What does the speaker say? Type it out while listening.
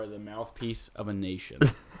The mouthpiece of a nation,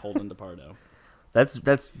 Holden DePardo.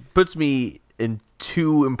 That's puts me in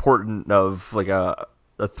too important of like a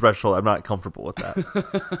threshold. I'm not comfortable with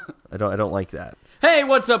that. I don't like that. Hey,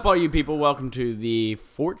 what's up, all you people? Welcome to the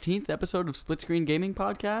 14th episode of Split Screen Gaming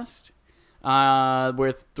Podcast,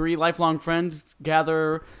 where three lifelong friends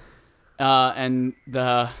gather, I'm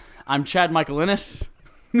Chad Michael Innes.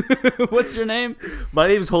 What's your name? My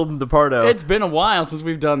name is Holden DePardo. It's been a while since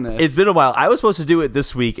we've done this. It's been a while. I was supposed to do it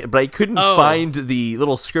this week, but I couldn't find the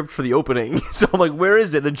little script for the opening. So I'm like, where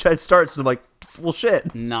is it? Then Chad starts, and I'm like, well,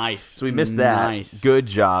 shit. Nice. So we missed that. Nice. Good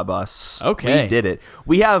job, us. Okay. We did it.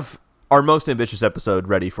 We have our most ambitious episode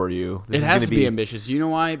ready for you. It has to be ambitious. You know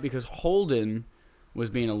why? Because Holden was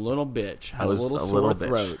being a little bitch. Had a little sore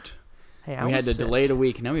throat. Hey, we had to delay it a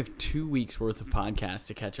week. Now we have 2 weeks worth of podcasts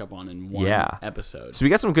to catch up on in one episode. So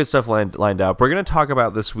we got some good stuff lined up. We're going to talk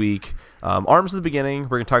about this week ARMS at the beginning.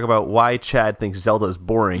 We're going to talk about why Chad thinks Zelda is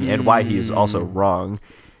boring and why he is also wrong.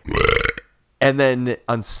 And then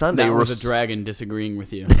on Sunday... That was a dragon disagreeing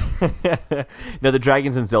with you. No, the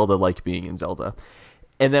dragons in Zelda like being in Zelda.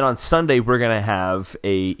 And then on Sunday, we're going to have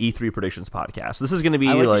a E3 predictions podcast. This is going to be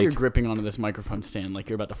I like that you're gripping onto this microphone stand like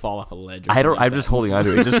you're about to fall off a ledge. I'm just holding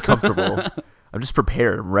onto it. Just comfortable. I'm just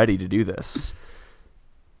prepared. I'm ready to do this.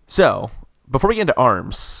 So, before we get into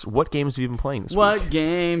ARMS, what games have you been playing this week? What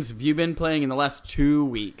games have you been playing in the last 2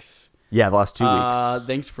 weeks? Yeah, the last 2 weeks.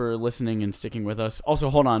 Thanks for listening and sticking with us. Also,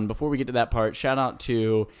 hold on. Before we get to that part, shout out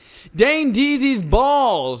to Dane Deasy's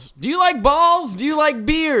Balls. Do you like balls? Do you like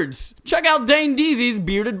beards? Check out Dane Deasy's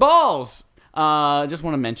Bearded Balls. Just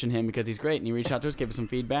want to mention him because he's great and he reached out to us, gave us some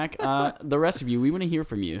feedback. The rest of you, we want to hear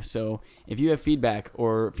from you. So if you have feedback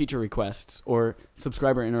or feature requests or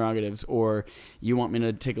subscriber interrogatives or you want me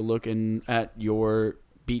to take a look at your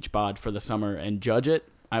beach bod for the summer and judge it,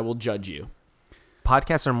 I will judge you.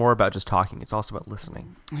 Podcasts are more about just talking. It's also about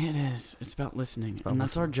listening. It is. It's about listening. And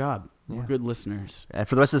that's our job. Yeah. We're good listeners. And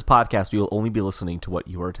for the rest of this podcast, we will only be listening to what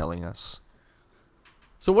you are telling us.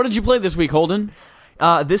 So what did you play this week, Holden?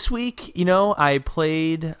 This week, I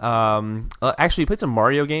played... actually, played some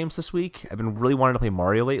Mario games this week. I've been really wanting to play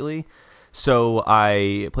Mario lately. So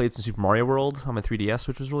I played some Super Mario World on my 3DS,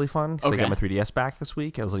 which was really fun. So I got my 3DS back this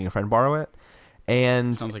week. I was letting a friend borrow it.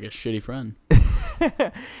 And sounds like a shitty friend.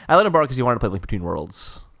 I let him borrow because he wanted to play Link Between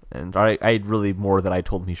Worlds. And I had really more that I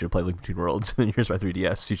told him he should play Link Between Worlds. And here's my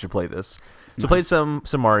 3DS. You should play this. So I played some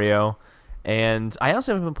Mario. And I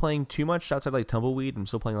also haven't been playing too much outside like Tumbleweed. I'm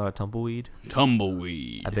still playing a lot of Tumbleweed.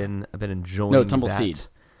 Tumbleweed. I've been enjoying Tumbleseed.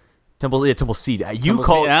 that. Tumbleseed. You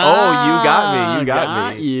got me. You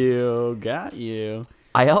got me. Got you.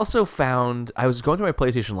 I also found I was going through my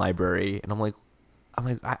PlayStation library and I'm like,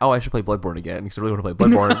 I should play Bloodborne again because I really want to play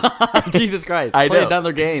Bloodborne. Jesus Christ. I play know.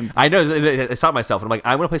 another game. I know. I saw myself and I'm like,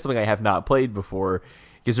 I want to play something I have not played before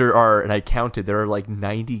because there are like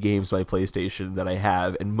 90 games on my PlayStation that I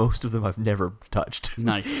have and most of them I've never touched.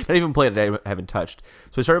 Nice. Not even played it. I haven't touched.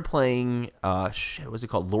 So I started playing, what's it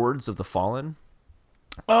called? Lords of the Fallen.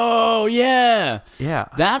 Oh, yeah. Yeah.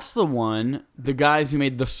 That's the one, the guys who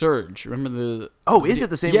made The Surge. Remember the... Oh, is it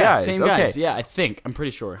the same guys? Yeah, same guys. Yeah, I think. I'm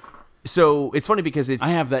pretty sure. So it's funny because I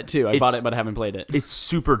have that too. I bought it, but I haven't played it. It's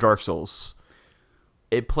super Dark Souls.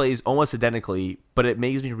 It plays almost identically, but it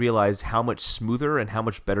makes me realize how much smoother and how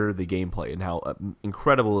much better the gameplay and how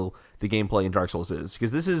incredible the gameplay in Dark Souls is. Because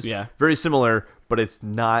this is very similar, but it's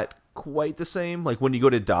not quite the same. Like when you go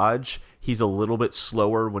to dodge, he's a little bit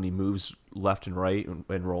slower when he moves left and right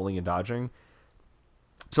and rolling and dodging.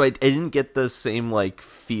 So I didn't get the same like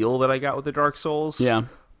feel that I got with the Dark Souls. Yeah.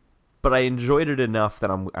 But I enjoyed it enough that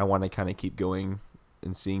I want to kind of keep going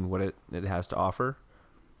and seeing what it has to offer.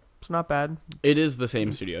 It's not bad. It is the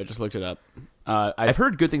same studio. I just looked it up. I've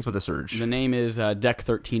heard good things about The Surge. The name is Deck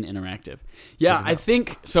 13 Interactive. Yeah, I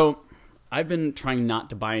think... So, I've been trying not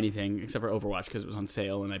to buy anything except for Overwatch because it was on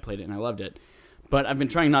sale and I played it and I loved it. But I've been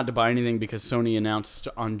trying not to buy anything because Sony announced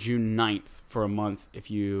on June 9th for a month, if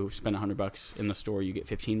you spend $100 in the store, you get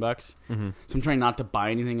 $15. Mm-hmm. So I'm trying not to buy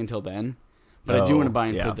anything until then. But I do want to buy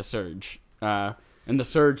and play The Surge. And The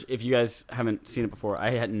Surge, if you guys haven't seen it before,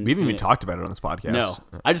 I hadn't We haven't even talked about it on this podcast. No.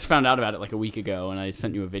 I just found out about it like a week ago, and I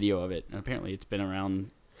sent you a video of it. And apparently it's been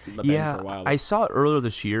around the band for a while. I saw it earlier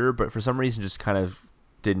this year, but for some reason just kind of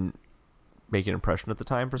didn't make an impression at the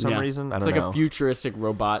time for some reason. I don't know. It's like a futuristic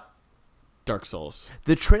robot Dark Souls.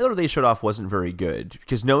 The trailer they showed off wasn't very good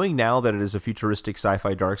because knowing now that it is a futuristic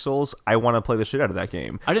sci-fi Dark Souls, I want to play the shit out of that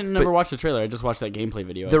game. I didn't never watch the trailer. I just watched that gameplay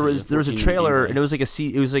video. There was a trailer and it was like a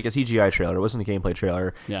CGI trailer. It wasn't a gameplay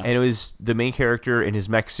trailer. Yeah. And it was the main character in his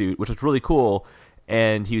mech suit, which was really cool.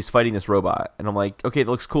 and he was fighting this robot, and I'm like, okay, it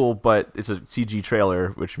looks cool, but it's a CG trailer,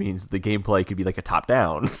 which means the gameplay could be like a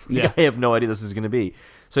top-down. Yeah. I have no idea this is going to be.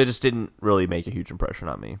 So it just didn't really make a huge impression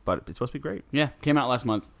on me, but it's supposed to be great. Yeah, came out last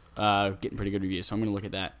month. Getting pretty good reviews, so I'm going to look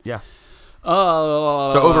at that. Yeah. So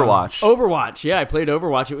Overwatch. Overwatch. Yeah, I played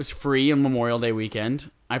Overwatch. It was free on Memorial Day weekend.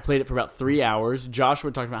 I played it for about 3 hours.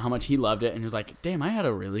 Joshua talked about how much he loved it, and he was like, damn, I had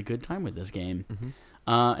a really good time with this game. Mm-hmm.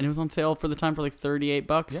 And it was on sale for the time for like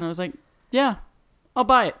 $38, and I was like, yeah, I'll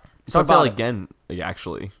buy it. It's on sale again,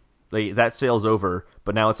 actually. Like, that sale's over,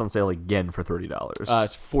 but now it's on sale again for $30.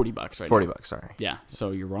 It's $40 right now. $40, sorry. Yeah,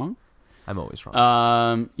 so you're wrong. I'm always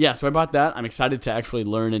wrong. Yeah, so I bought that. I'm excited to actually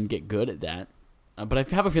learn and get good at that. But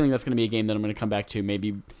I have a feeling that's going to be a game that I'm going to come back to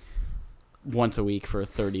maybe once a week for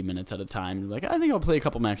 30 minutes at a time. Like, I think I'll play a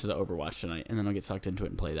couple matches of Overwatch tonight, and then I'll get sucked into it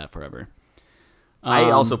and play that forever.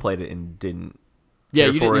 I also played it and didn't. Yeah,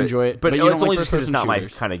 you didn't enjoy it, but you don't it's like only just because it's not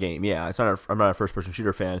first-person my kind of game. Yeah, I'm not a first-person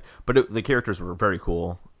shooter fan, but the characters were very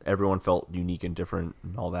cool. Everyone felt unique and different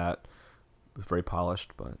and all that. It was very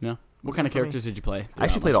polished, but yeah. What kind of characters did you play? I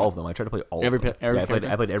actually played all of them. I tried to play all of them.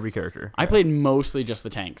 I played every character. I played mostly just the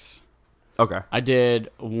tanks. Okay. I did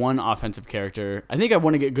one offensive character. I think I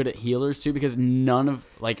want to get good at healers too, because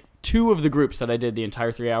two of the groups that I did the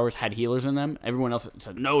entire 3 hours had healers in them. Everyone else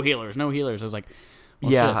said no healers, no healers. I was like,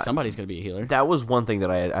 well, yeah, shit, somebody's gonna be a healer. That was one thing that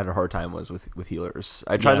I had a hard time with healers.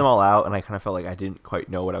 I tried them all out, and I kind of felt like I didn't quite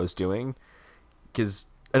know what I was doing, because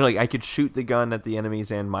I could shoot the gun at the enemies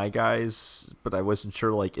and my guys, but I wasn't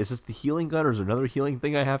sure, like, is this the healing gun or is there another healing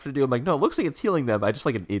thing I have to do? I'm like, no, it looks like it's healing them. I just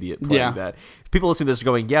feel like an idiot playing that. People listening to this are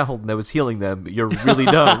going, yeah, Holden, that was healing them. You're really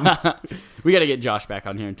dumb. We got to get Josh back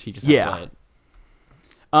on here and teach us how to play it.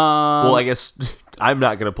 Well, I guess I'm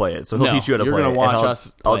not going to play it, so he'll teach you how to play it. You're going to watch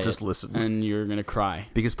us play I'll just listen. And you're going to cry.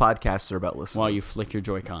 Because podcasts are about listening. While you flick your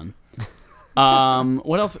Joy-Con.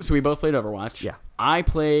 What else? So we both played Overwatch. Yeah. I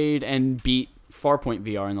played and beat Farpoint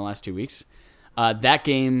VR in the last 2 weeks. That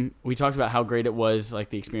game, we talked about how great it was, like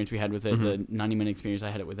the experience we had with it, the 90-minute experience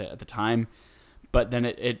I had with it at the time. But then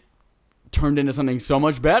it turned into something so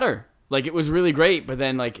much better. Like, it was really great, but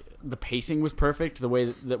then, like, the pacing was perfect, the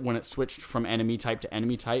way that when it switched from enemy type to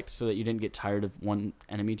enemy type, so that you didn't get tired of one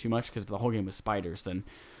enemy too much, because if the whole game was spiders, then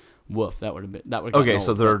woof, that would have okay,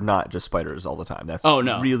 so they're not just spiders all the time. That's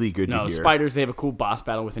really good to hear. No, spiders, they have a cool boss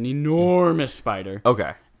battle with an enormous spider.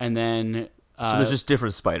 Okay. And then so there's just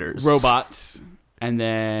different spiders. Robots. And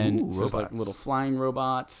then robots. Like little flying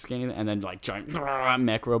robots, scanning, and then like giant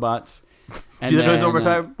mech robots. And do the noise one more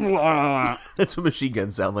time? That's what machine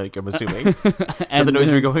guns sound like, I'm assuming. Is that the noise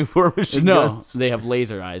you're going for, machine guns? No, they have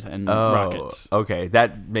laser eyes and rockets. Okay,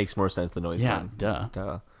 that makes more sense, the noise yeah, then.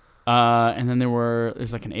 Duh. And then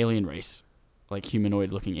there's like an alien race, like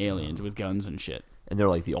humanoid-looking aliens with guns and shit. And they're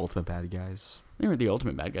like the ultimate bad guys. They weren't the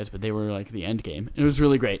ultimate bad guys, but they were like the end game. It was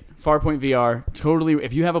really great. Farpoint VR, totally.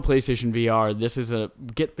 If you have a PlayStation VR, this is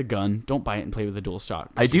get the gun. Don't buy it and play with a DualShock.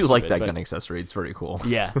 I do like that gun accessory. It's very cool.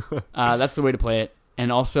 Yeah, that's the way to play it.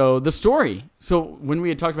 And also the story. So when we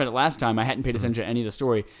had talked about it last time, I hadn't paid attention to any of the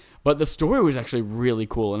story, but the story was actually really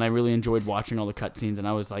cool, and I really enjoyed watching all the cutscenes, and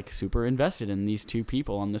I was like super invested in these two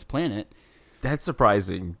people on this planet. That's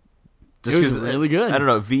surprising. It was really good. I don't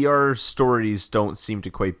know. VR stories don't seem to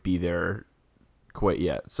quite be there quite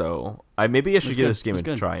yet, so maybe I should give this game a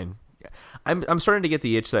try. And I'm starting to get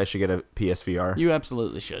the itch that I should get a PSVR. You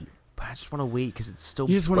absolutely should. But I just want to wait because it's still.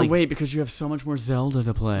 You just want to wait because you have so much more Zelda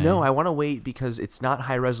to play. No, I want to wait because it's not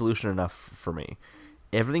high resolution enough for me.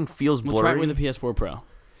 Everything feels blurry. We'll try it with the PS4 Pro.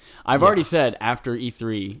 I've already said after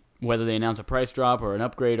E3, whether they announce a price drop or an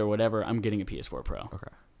upgrade or whatever, I'm getting a PS4 Pro.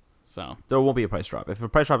 Okay. So there won't be a price drop. If a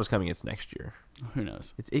price drop is coming, it's next year. Who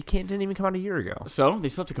knows? It didn't even come out a year ago. So they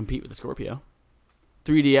still have to compete with the Scorpio.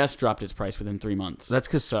 3DS dropped its price within 3 months. That's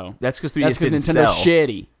because 3DS Nintendo's didn't sell.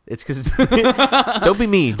 shitty. It's because don't be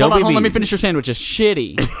mean. Hold on, let me finish your sandwiches.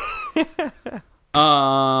 Shitty.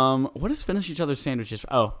 What does finish each other's sandwiches?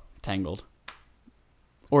 Oh, Tangled.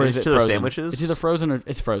 Or finish is it Frozen? Sandwiches? It's either Frozen or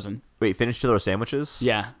it's Frozen. Wait, finish each other's sandwiches?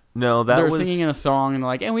 Yeah. No, they were singing in a song and they're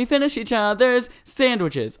like, and we finish each other's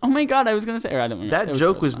sandwiches. Oh my god, I was gonna say, or I don't remember. That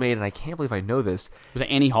joke was made, and I can't believe I know this. Was it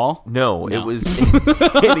Annie Hall? No, it was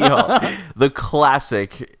Annie Hall, the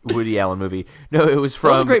classic Woody Allen movie. No, it was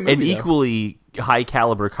from an equally high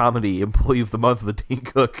caliber comedy, Employee of the Month with Dane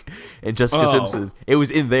Cook and Jessica Simpson. It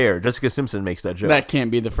was in there. Jessica Simpson makes that joke. That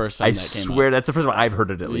can't be the first time that came up. I swear that's the first time I've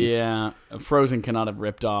heard it, at least. Yeah, Frozen cannot have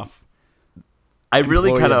ripped off I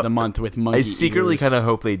really kind of the month with monkey I secretly ears. kind of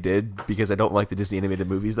hope they did because I don't like the Disney animated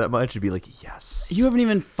movies that much. It'd be like, yes. You haven't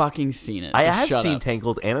even fucking seen it. So I have shut seen up.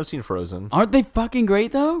 Tangled and I've seen Frozen. Aren't they fucking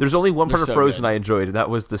great though? There's only one They're part of so Frozen good. I enjoyed, and that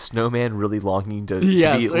was the snowman really longing to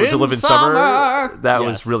in live in summer. That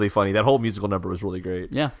was Yes. really funny. That whole musical number was really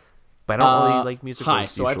great. Yeah. But I don't really like musicals. Hi.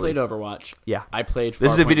 So I usually. played Overwatch. Yeah. I played.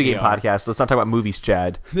 This is a video game VR. podcast. Let's not talk about movies,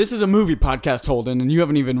 Chad. This is a movie podcast, Holden, and you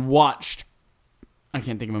haven't even watched. I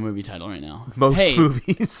can't think of a movie title right now. Most hey,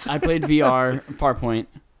 movies. I played VR, Farpoint.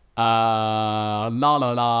 La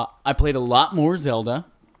la la. I played a lot more Zelda.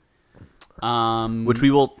 Which we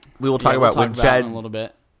will talk about when Chad. in a little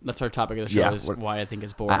bit. That's our topic of the show. Yeah, Is why I think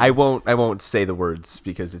it's boring. I won't say the words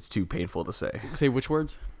because it's too painful to say. Say which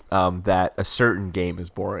words? That a certain game is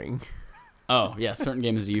boring. Oh yeah, certain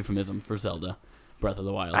game is a euphemism for Zelda, Breath of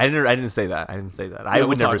the Wild. I didn't say that. I Yeah,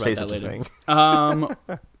 would we'll never talk say about such that a later.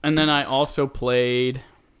 thing. And then I also played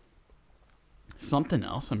something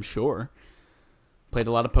else, I'm sure. Played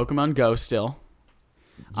a lot of Pokemon Go still.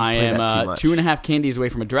 I play that too am much. 2.5 candies away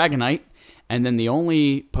from a Dragonite, and then the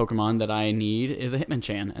only Pokemon that I need is a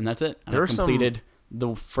Hitmonchan, and that's it. And There I've are some- completed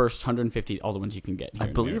the first 150, all the ones you can get here I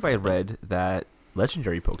in believe America. I read that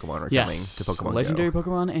legendary Pokemon are coming Yes, to Pokemon legendary Go.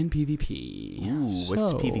 Pokemon and PvP. Ooh, what's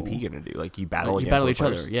So- PvP gonna do? Like you battle You against battle other each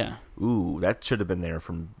players? other, yeah. Ooh, that should have been there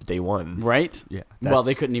from day one. Right? Yeah. Well, they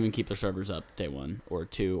that's- couldn't even keep their servers up day 1 or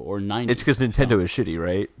 2 or 90. It's because Nintendo is shitty,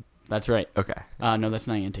 right? That's right. Okay. No, that's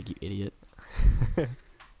Niantic, you idiot.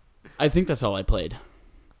 I think that's all I played.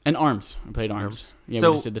 And ARMS. I played ARMS. Yeah, So,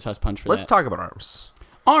 we just did the Tusk Punch for Let's that. talk about ARMS.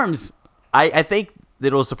 ARMS! I think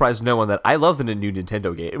it'll surprise no one that I love the new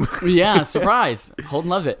Nintendo game. Yeah, surprise. Holden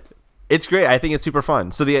loves it. It's great. I think it's super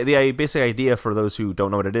fun. So the basic idea for those who don't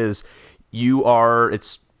know what it is,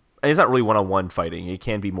 it's not really one-on-one fighting. It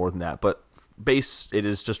can be more than that, but it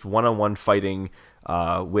is just one-on-one fighting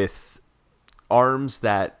with arms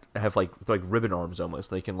that have like ribbon arms almost.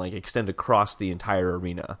 They can like extend across the entire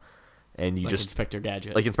arena. And you Like just Inspector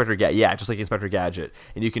Gadget. like Inspector Gadget, yeah, just like Inspector Gadget,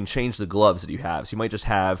 and you can change the gloves that you have. So you might just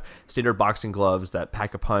have standard boxing gloves that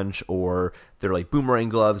pack a punch, or they're like boomerang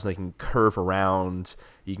gloves and they can curve around.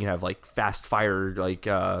 You can have like fast fire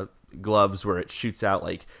gloves where it shoots out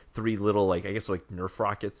like 3 little I guess like Nerf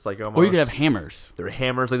rockets almost. Or you could have hammers. They're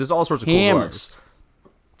hammers. There's all sorts of cool Hammers. gloves.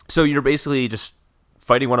 So you're basically just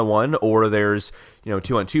fighting 1-on-1, or there's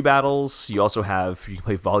 2-on-2 battles. You also you can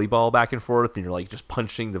play volleyball back and forth, and you're like just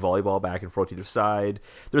punching the volleyball back and forth either side.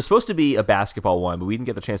 There's supposed to be a basketball one, but we didn't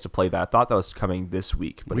get the chance to play that. I thought that was coming this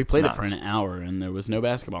week, but We it's played not. it for an hour, and there was no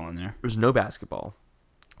basketball in there. There's no basketball.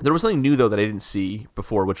 There was something new though that I didn't see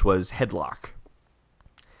before, which was headlock.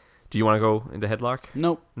 Do you want to go into headlock?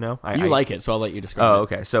 Nope. No, You like it, so I'll let you describe Oh, it.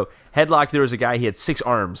 okay. So headlock, there was a guy. He had 6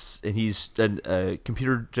 arms, and he's a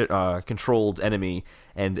computer controlled enemy.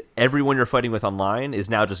 And everyone you're fighting with online is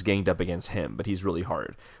now just ganged up against him. But he's really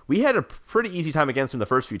hard. We had a pretty easy time against him the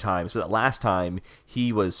first few times, but that last time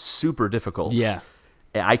he was super difficult. Yeah.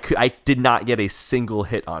 And I did not get a single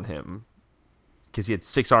hit on him because he had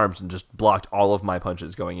 6 arms and just blocked all of my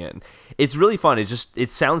punches going in. It's really fun. It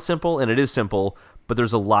sounds simple, and it is simple, but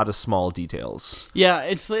there's a lot of small details. Yeah,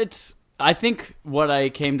 it's. I think what I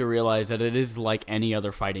came to realize that it is like any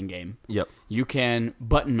other fighting game. Yep. You can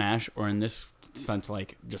button mash, or in this sense,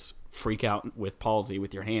 like just freak out with palsy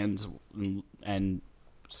with your hands and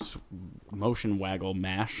motion waggle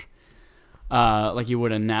mash, like you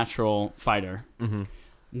would a natural fighter. Mm-hmm.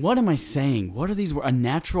 What am I saying? What are these? A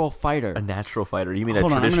natural fighter. A natural fighter. You mean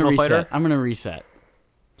Hold a on, traditional fighter? I'm gonna reset.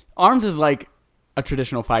 ARMS is like a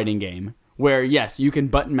traditional fighting game where yes, you can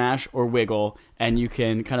button mash or wiggle, and you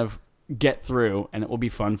can kind of get through, and it will be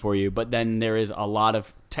fun for you. But then there is a lot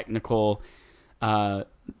of technical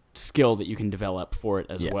skill that you can develop for it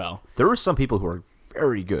as well. There were some people who were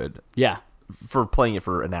very good Yeah, for playing it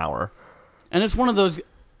for an hour. and it's one of those.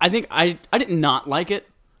 I think I did not like it.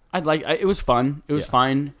 It was fun. It was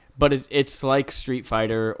fine. But it's like Street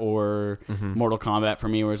Fighter or Mortal Kombat for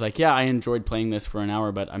me, where it's like, yeah, I enjoyed playing this for an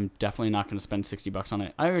hour, but I'm definitely not going to spend $60 on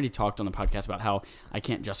it. I already talked on the podcast about how I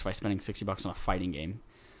can't justify spending $60 on a fighting game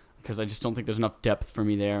because I just don't think there's enough depth for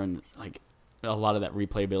me there, and like a lot of that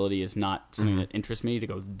replayability is not something that interests me to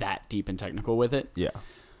go that deep and technical with it. Yeah.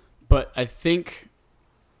 But I think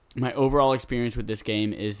my overall experience with this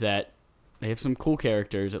game is that they have some cool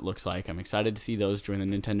characters, it looks like. I'm excited to see those join the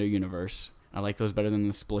Nintendo universe. I like those better than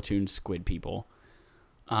the Splatoon squid people.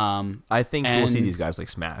 I think we'll see and- these guys like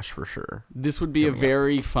Smash for sure. This would be a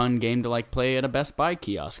very fun game to like play at a Best Buy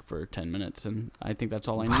kiosk for 10 minutes, and I think that's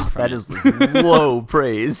all I need from That it. is low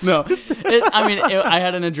praise. No, I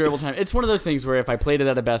had an enjoyable time. It's one of those things where if I played it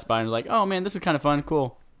at a Best Buy and was like, oh man, this is kind of fun,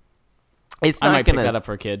 cool, It's I not might pick gonna. that up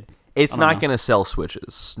for a kid. It's not going to sell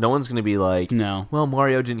Switches. No one's going to be like, no. Well,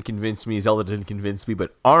 Mario didn't convince me, Zelda didn't convince me,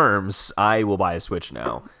 but ARMS, I will buy a Switch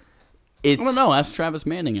now. I don't know. Ask Travis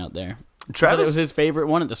Manning out there. Travis, it was his favorite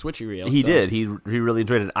one at the Switchy Reel. He did. He really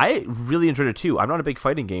enjoyed it. I really enjoyed it too. I'm not a big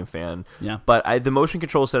fighting game fan. Yeah. But the motion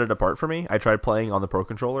control set it apart for me. I tried playing on the Pro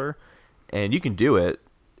Controller, and you can do it.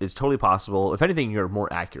 It's totally possible. If anything, you're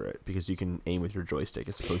more accurate because you can aim with your joystick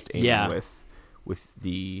as opposed to aiming with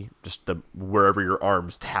the wherever your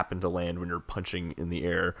arms happen to land when you're punching in the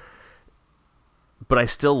air. But I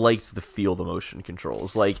still liked the feel of the motion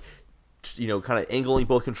controls, like, you know, kind of angling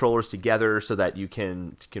both controllers together so that you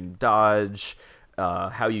can dodge,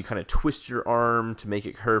 how you kind of twist your arm to make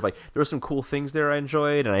it curve. Like, there were some cool things there I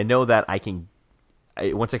enjoyed, and I know that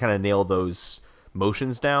once I kind of nail those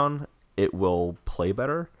motions down, it will play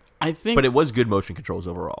better. I think, but it was good motion controls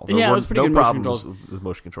overall. It was pretty good motion controls. With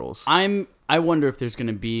motion controls. I wonder if there's going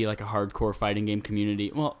to be like a hardcore fighting game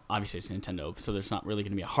community. Well, obviously it's Nintendo, so there's not really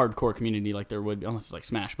going to be a hardcore community like there would, unless it's like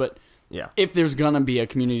Smash. But yeah, if there's going to be a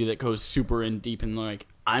community that goes super in deep and like,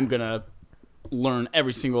 I'm going to learn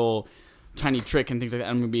every single tiny trick and things like that,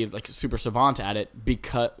 I'm going to be like super savant at it,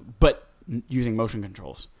 but using motion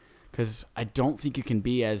controls. Because I don't think you can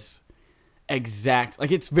be as exact.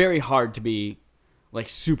 Like, it's very hard to be like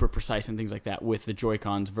super precise and things like that with the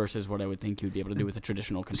Joy-Cons versus what I would think you'd be able to do with a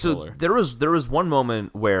traditional controller. So there was one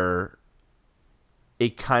moment where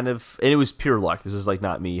it kind of, and it was pure luck. This is like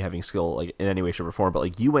not me having skill like in any way, shape, or form, but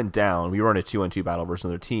like you went down. We were on a 2-on-2 battle versus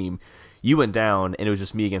another team. You went down, and it was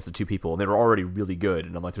just me against the two people, and they were already really good.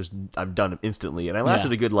 And I'm like, I'm done instantly. And I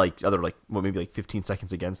lasted a good maybe 15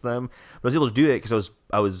 seconds against them. But I was able to do it because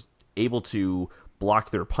I was able to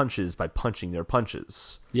block their punches by punching their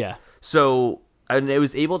punches. Yeah. So. And it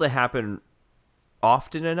was able to happen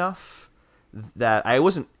often enough that I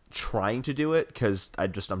wasn't trying to do it because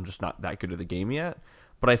I'm just not that good at the game yet.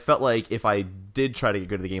 But I felt like if I did try to get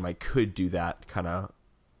good at the game, I could do that kind of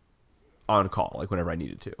on call, like whenever I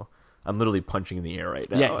needed to. I'm literally punching in the air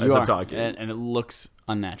right now as I'm talking. And it looks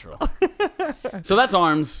unnatural. So that's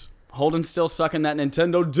ARMS. Holden's still sucking that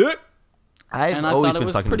Nintendo dick. I've always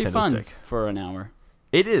been sucking pretty Nintendo fun stick. For an hour.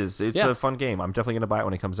 It is. It's a fun game. I'm definitely going to buy it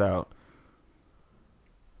when it comes out.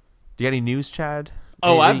 Do you got any news, Chad?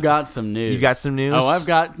 Oh, I've got some news. You got some news? Oh, I've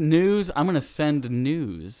got news. I'm going to send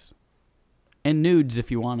news. And nudes if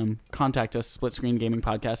you want them. Contact us,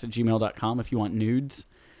 splitscreengamingpodcast@gmail.com if you want nudes.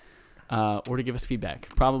 Or to give us feedback.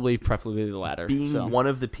 Preferably the latter. Being one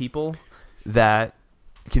of the people that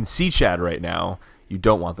can see Chad right now, you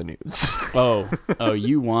don't want the nudes. Oh,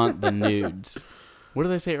 you want the nudes. What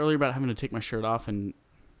did I say earlier about having to take my shirt off and...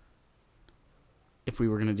 If we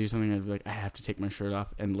were going to do something, I'd be like, I have to take my shirt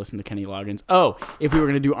off and listen to Kenny Loggins. Oh, if we were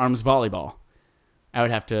going to do ARMS volleyball, I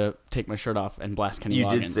would have to take my shirt off and blast Kenny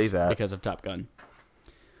Loggins. You did say that. Because of Top Gun.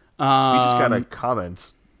 So we just got a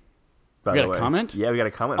comment, by the way. We got a comment? Yeah, we got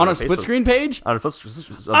a comment. On our split screen page? On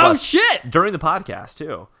oh, shit! During the podcast,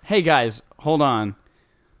 too. Hey, guys, hold on.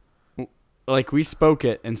 Like, we spoke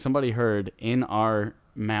it, and somebody heard in our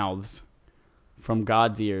mouths from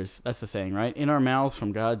God's ears. That's the saying, right? In our mouths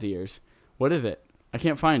from God's ears. What is it? I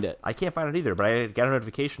can't find it. I can't find it either, but I got a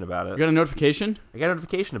notification about it. You got a notification? I got a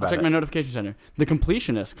notification about it. I'll check my notification center. The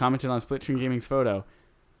Completionist commented on Split Screen Gaming's photo.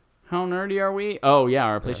 How nerdy are we? Oh, yeah,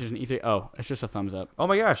 our PlayStation E3. Oh, it's just a thumbs up. Oh,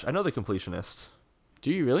 my gosh. I know the Completionist.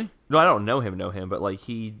 Do you really? No, I don't know him, but like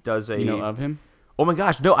he does a... You know of him? Oh, my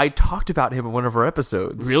gosh. No, I talked about him in one of our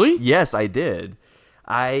episodes. Really? Yes, I did.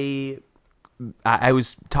 I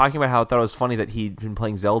was talking about how I thought it was funny that he'd been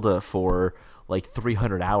playing Zelda for... like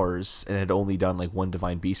 300 hours and had only done like one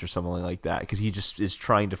Divine Beast or something like that because he just is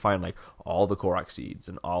trying to find like all the Korok seeds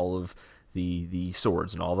and all of the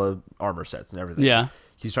swords and all the armor sets and everything. Yeah,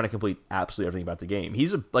 he's trying to complete absolutely everything about the game.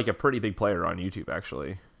 He's a pretty big player on YouTube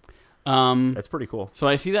actually. That's pretty cool. So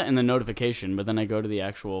I see that in the notification, but then I go to the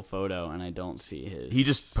actual photo and I don't see his. He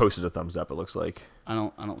just posted a thumbs up. It looks like I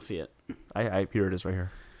don't see it. I here it is right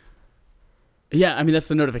here. Yeah, I mean, that's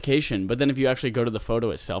the notification. But then if you actually go to the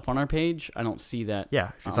photo itself on our page, I don't see that.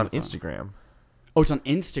 Yeah, it's on Instagram. Oh, it's on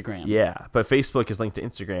Instagram. Yeah, but Facebook is linked to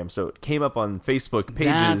Instagram. So it came up on Facebook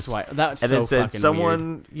pages. That's why. That's and so it said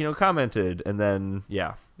someone, weird. Commented. And then,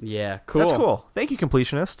 yeah. Yeah, cool. That's cool. Thank you,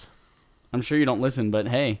 Completionist. I'm sure you don't listen, but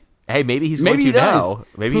hey. Hey, maybe he's going to now.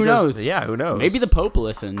 Maybe who knows? Yeah, who knows? Maybe the Pope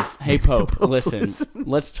listens. Hey, Pope, listen.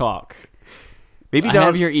 Let's talk. Maybe I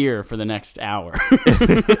have your ear for the next hour.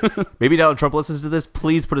 Maybe Donald Trump listens to this.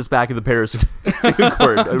 Please put us back in the Paris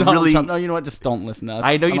Accord. Donald Trump, no, you know what? Just don't listen to us.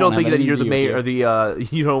 I know you don't think that you're the mayor or the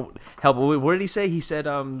you don't help. What did he say? He said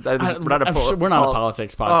we're not a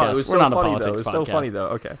politics podcast. We're not a funny, politics though. podcast. It was so funny though.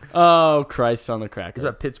 Okay. Oh, Christ on the cracker. Is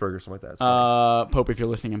that Pittsburgh or something like that? Pope, if you're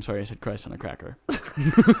listening, I'm sorry I said Christ on a cracker.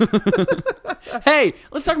 Hey,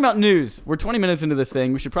 let's talk about news. We're 20 minutes into this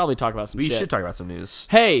thing. We should probably talk about some shit. We should talk about some news.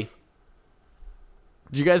 Hey,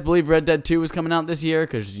 do you guys believe Red Dead 2 is coming out this year?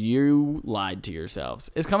 Because you lied to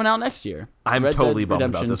yourselves. It's coming out next year. I'm Red totally Dead bummed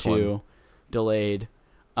Redemption about this 2 one. Delayed.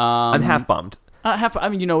 I'm half bummed. I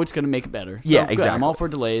mean, it's going to make it better. So, yeah, good. exactly. I'm all for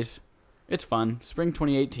delays. It's fun. Spring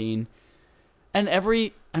 2018. And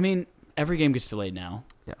every game gets delayed now.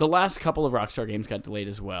 Yeah. The last couple of Rockstar games got delayed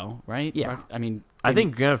as well, right? Yeah. I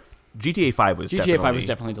think GTA 5 was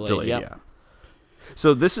definitely delayed. Yep. Yeah.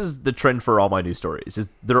 So this is the trend for all my news stories.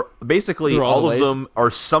 They're basically all all delays. of them are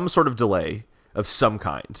some sort of delay of some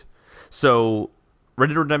kind. So Red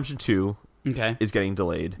Dead Redemption 2 is getting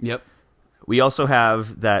delayed. Yep. We also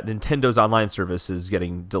have that Nintendo's online service is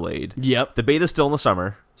getting delayed. Yep. The beta's still in the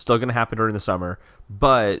summer, still going to happen during the summer,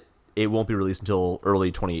 but it won't be released until early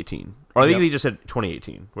 2018. Or I think they just said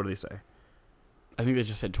 2018. What do they say? I think they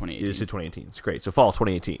just said 2018. They just said 2018. It's great. So fall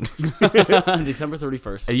 2018. December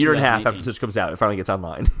 31st. A year and a half after Switch comes out, it finally gets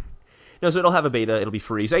online. No, so it'll have a beta. It'll be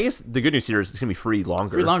free. So I guess the good news here is it's going to be free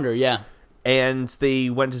longer. Free longer, yeah. And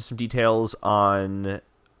they went into some details on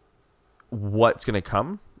what's going to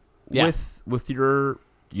come with your,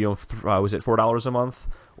 was it $4 a month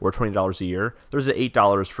or $20 a year? There's an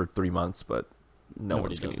 $8 for 3 months, but no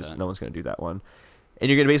one's going to do that one. And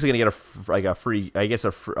you're basically going to get a free, a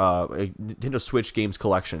Nintendo Switch games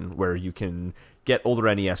collection where you can get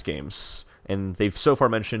older NES games. And they've so far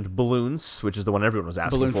mentioned Balloons, which is the one everyone was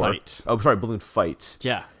asking for. Balloon Fight. Oh, sorry, Balloon Fight.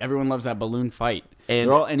 Yeah, everyone loves that Balloon Fight. And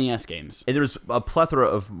they're all NES games. And there's a plethora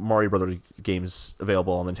of Mario Brothers games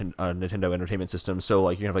available on the Nintendo Entertainment System. So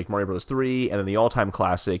like you have like Mario Brothers 3, and then the all-time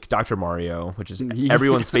classic Dr. Mario, which is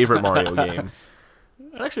everyone's favorite Mario game.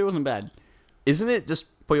 It actually wasn't bad. Isn't it just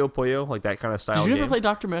Puyo Puyo, like that kind of style? Did you game? ever play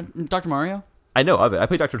Dr. Mario? I know of it. I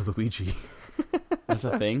played Dr. Luigi. That's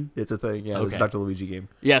a thing? It's a thing, yeah. Okay. It's a Dr. Luigi game.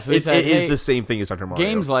 Yeah, so it is the same thing as Dr. Mario.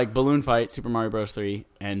 Games like Balloon Fight, Super Mario Bros. 3,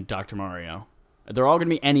 and Dr. Mario. They're all going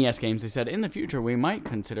to be NES games. They said in the future we might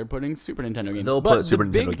consider putting Super Nintendo games. They'll put Super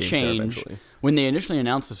Nintendo games there eventually. When they initially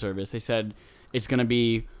announced the service, they said it's going to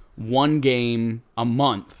be one game a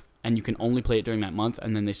month, and you can only play it during that month,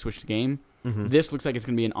 and then they switched the game. Mm-hmm. This looks like it's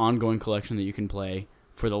going to be an ongoing collection that you can play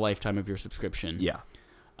for the lifetime of your subscription. Yeah.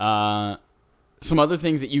 Some other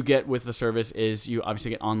things that you get with the service is you obviously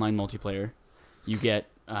get online multiplayer. You get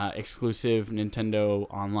exclusive Nintendo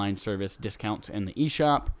online service discounts in the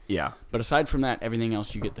eShop. Yeah. But aside from that, everything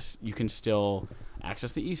else you get this. You can still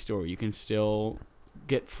access the eStore. You can still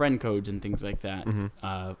get friend codes and things like that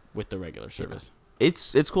with the regular service.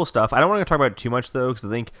 It's cool stuff. I don't want to talk about it too much though, because I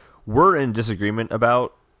think we're in disagreement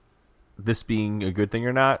about this being a good thing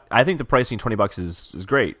or not. I think the pricing $20 is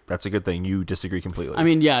great. That's a good thing. You disagree completely. I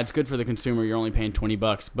mean, yeah, it's good for the consumer. You're only paying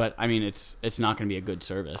 $20, but I mean, it's not going to be a good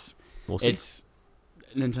service. We'll see.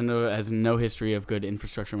 Nintendo has no history of good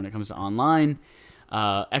infrastructure when it comes to online.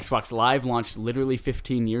 Xbox Live launched literally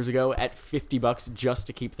 15 years ago at $50 just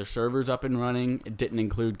to keep their servers up and running. It didn't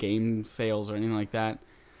include game sales or anything like that.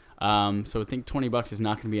 So I think $20 is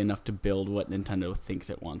not going to be enough to build what Nintendo thinks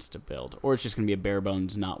it wants to build. Or it's just going to be a bare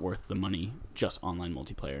bones, not worth the money, just online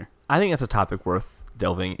multiplayer. I think that's a topic worth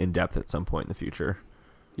delving in depth at some point in the future.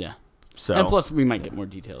 Yeah. So, and plus, we might get more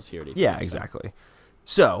details here. Yeah, exactly.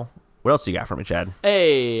 So, what else do you got for me, Chad?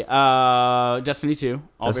 Hey, Destiny 2.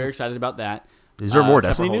 All very excited about that. Is there more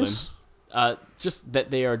Destiny news? Just that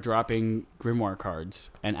they are dropping Grimoire cards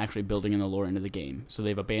and actually building in the lore into the game. So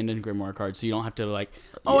they've abandoned Grimoire cards, so you don't have to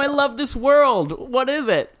I love this world. What is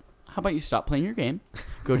it? How about you stop playing your game?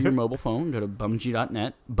 Go to your mobile phone. Go to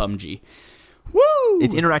Bumg.net. Bumg. Woo!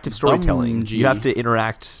 It's interactive storytelling. You have to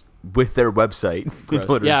interact with their website in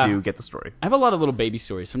order to get the story. I have a lot of little baby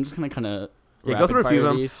stories, so I'm just going to kind of go through a few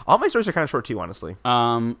of them. All my stories are kind of short too, honestly.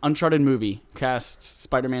 Uncharted movie cast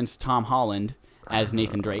Spider-Man's Tom Holland as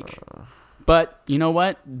Nathan Drake. But you know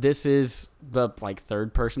what? This is the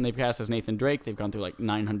third person they've cast as Nathan Drake. They've gone through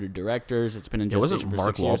 900 directors. It's been in gestation for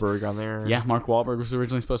 6 years. Wasn't Mark Wahlberg on there? Yeah, Mark Wahlberg was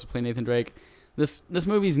originally supposed to play Nathan Drake. This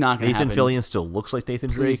movie's not going to happen. Nathan Fillion still looks like Nathan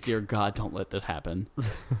Drake. Please, dear God, don't let this happen.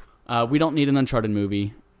 We don't need an Uncharted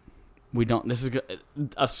movie. We don't. This is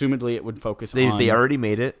assumedly it would focus on. They already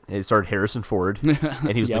made it. It started Harrison Ford,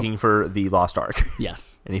 and he was looking for the Lost Ark.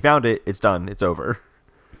 Yes, and he found it. It's done. It's over.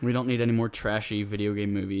 We don't need any more trashy video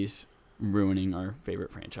game movies ruining our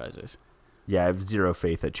favorite franchises. Yeah, I have zero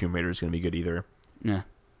faith that Tomb Raider is going to be good either. Yeah.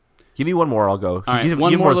 Give me one more, I'll go. All right,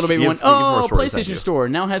 one more little baby one. Oh, PlayStation Store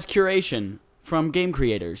now has curation from game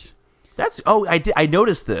creators. I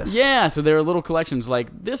noticed this. Yeah, so there are little collections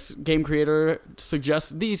like this game creator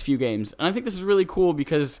suggests these few games. And I think this is really cool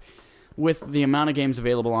because with the amount of games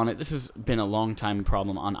available on it, this has been a long time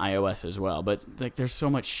problem on iOS as well. But like, there's so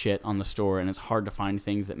much shit on the store, and it's hard to find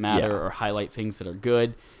things that matter or highlight things that are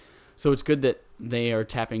good. So it's good that they are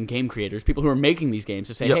tapping game creators, people who are making these games,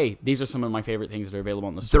 to say, hey, these are some of my favorite things that are available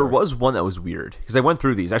on the store. There was one that was weird, because I went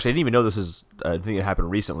through these. Actually, I didn't even know this was a thing that happened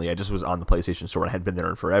recently. I just was on the PlayStation Store and I had been there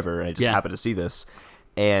in forever, and I just happened to see this.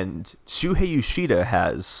 And Shuhei Yoshida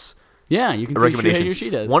has... Yeah, you can see Shuhei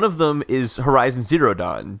Yoshida's. One of them is Horizon Zero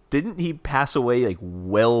Dawn. Didn't he pass away like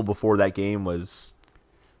well before that game was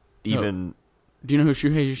even... No. Do you know who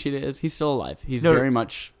Shuhei Yoshida is? He's still alive. He's very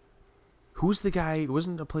much... Who's the guy?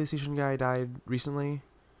 Wasn't a PlayStation guy died recently?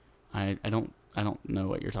 I don't know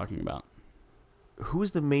what you're talking about. Who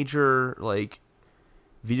was the major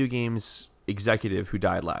video games executive who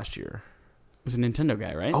died last year? It was a Nintendo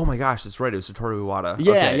guy, right? Oh my gosh, that's right. It was Satoru Iwata.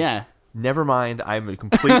 Yeah, okay. yeah. Never mind. I'm a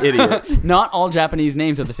complete idiot. Not all Japanese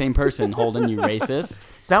names are the same person, Holden, you racist.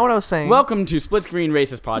 Is that what I was saying? Welcome to Split Screen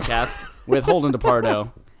Racist Podcast with Holden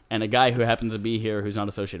DePardo. And a guy who happens to be here who's not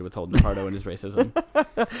associated with Holden DePardo and his racism.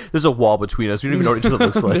 There's a wall between us. We don't even know what each other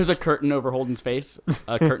looks like. There's a curtain over Holden's face.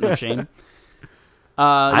 A curtain of shame.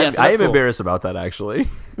 I am embarrassed about that, actually.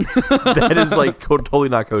 That is totally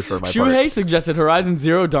not kosher on my part. Shuhei suggested Horizon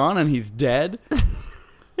Zero Dawn and he's dead.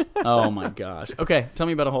 Oh my gosh. Okay, tell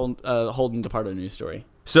me about a Holden DePardo news story.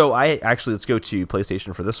 So let's go to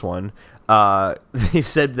PlayStation for this one. They've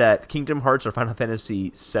said that Kingdom Hearts or Final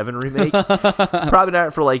Fantasy VII Remake, probably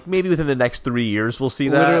not for maybe within the next 3 years we'll see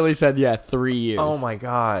that. Literally said, 3 years. Oh my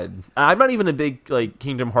god. I'm not even a big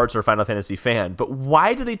Kingdom Hearts or Final Fantasy fan, but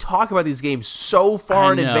why do they talk about these games so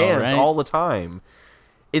far in advance all the time?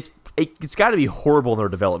 It's got to be horrible in their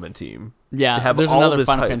development team. Yeah, to have there's all another this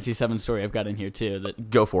Final Fantasy VII story I've got in here too.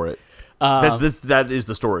 Go for it. That is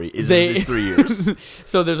the story. It's 3 years.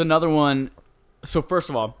 So there's another one. So first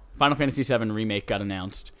of all, Final Fantasy VII Remake got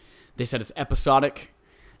announced. They said it's episodic,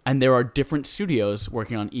 and there are different studios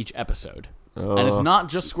working on each episode. And it's not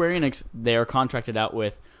just Square Enix. They are contracted out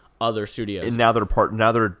with other studios. And now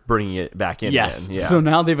they're bringing it back in. Yes. Again. Yeah. So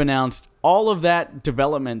now they've announced all of that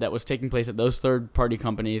development that was taking place at those third-party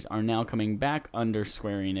companies are now coming back under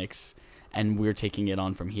Square Enix, and we're taking it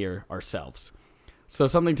on from here ourselves. So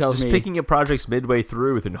something tells me... Just picking up projects midway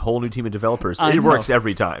through with a whole new team of developers, it works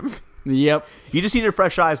every time. Yep. You just needed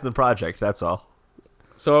fresh eyes in the project, that's all.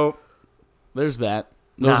 So, there's that.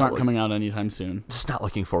 Those aren't coming out anytime soon. Just not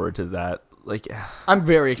looking forward to that. I'm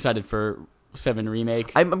very excited for 7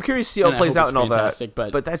 Remake. I'm curious to see how it plays out and all that.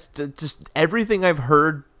 But that's just everything I've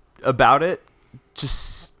heard about it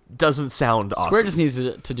just doesn't sound awesome. Square just needs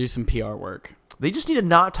to do some PR work. They just need to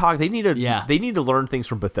not talk. They need to learn things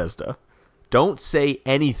from Bethesda. Don't say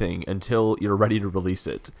anything until you're ready to release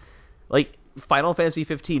it. Final Fantasy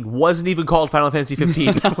 15 wasn't even called Final Fantasy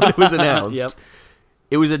 15 when it was announced. Yep.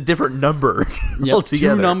 It was a different number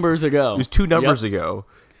altogether. 2 numbers ago. It was 2 numbers ago.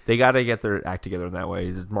 They got to get their act together in that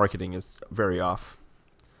way. The marketing is very off.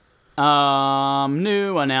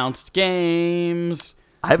 New announced games.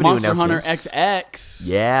 I have Monster Hunter XX.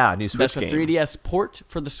 Yeah, new Switch game. That's a 3DS port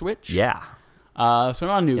for the Switch. Yeah. So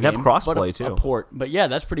not a new game. And have crossplay too. A port. But yeah,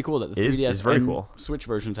 that's pretty cool that the 3DS is very cool. Switch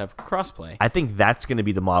versions have crossplay. I think that's going to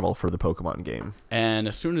be the model for the Pokemon game. And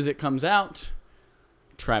as soon as it comes out,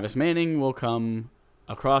 Travis Manning will come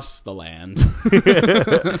across the land.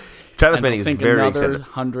 Travis Manning is very another excited.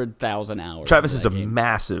 100,000 hours. Travis is a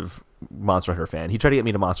massive Monster Hunter fan. He tried to get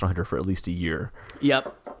me to Monster Hunter for at least a year.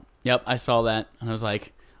 Yep. I saw that, and I was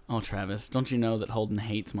like, oh, Travis, don't you know that Holden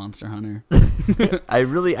hates Monster Hunter?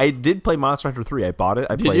 I did play Monster Hunter 3. I bought it.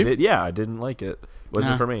 I played it. Yeah, I didn't like it.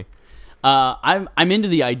 Wasn't for me. I'm into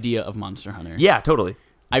the idea of Monster Hunter. Yeah, totally.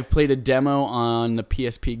 I've played a demo on the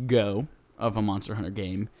PSP Go of a Monster Hunter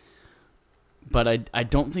game, but I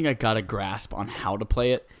don't think I got a grasp on how to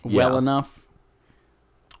play it well enough.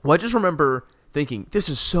 Well, I just remember thinking, this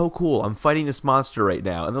is so cool. I'm fighting this monster right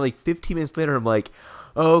now. And then 15 minutes later, I'm like,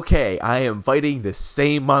 okay, I am fighting the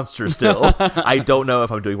same monster still. I don't know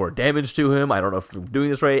if I'm doing more damage to him. I don't know if I'm doing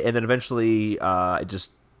this right. And then eventually, I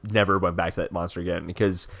just never went back to that monster again,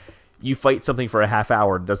 because you fight something for a half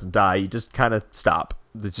hour and it doesn't die. You just kind of stop.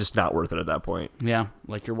 It's just not worth it at that point. Yeah,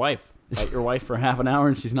 like your wife. Fight your wife for half an hour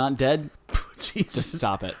and she's not dead. Jesus. Just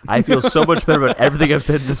stop it. I feel so much better about everything I've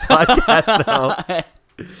said in this podcast now.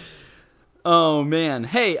 Oh man!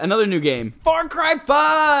 Hey, another new game, Far Cry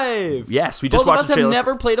 5. Yes, we just both watched of us the trailer. have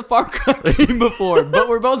never played a Far Cry game before, but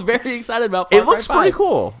we're both very excited about Far Cry 5. It looks pretty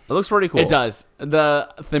cool. It looks pretty cool. It does.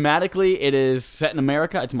 Thematically, it is set in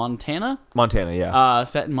America. It's Montana. Montana, yeah.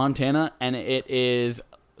 Set in Montana, and it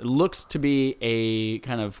looks to be a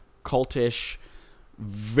kind of cultish,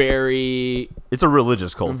 It's a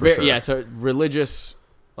religious cult for sure. Yeah, it's a religious,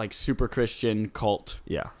 like super Christian cult.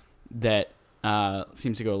 Yeah. That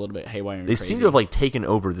seems to go a little bit haywire and They crazy. seem to have like taken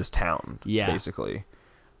over this town. Yeah. Basically.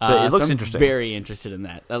 So it looks I'm interesting. Very interested in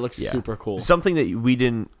that. That looks super cool. Something that we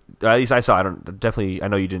didn't, at least I saw. I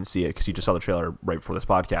know you didn't see it because you just saw the trailer right before this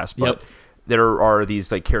podcast. But there are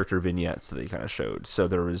these like character vignettes that they kind of showed. So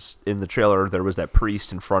there was in the trailer there was that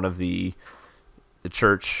priest in front of the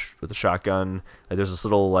church with the shotgun. Like, there's this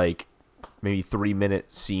little like maybe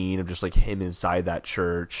 3-minute scene of just like him inside that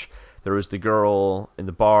church. There was the girl in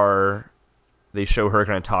the bar. They show her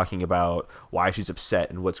kind of talking about why she's upset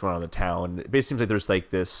and what's going on in the town. It basically seems like there's like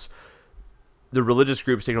the religious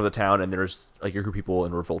groups taking over the town, and there's like a group of people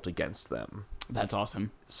in revolt against them. That's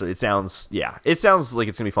awesome. So it sounds like it's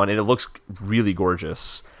going to be fun, and it looks really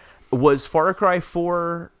gorgeous. Was Far Cry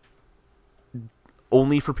 4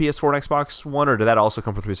 only for PS4 and Xbox One, or did that also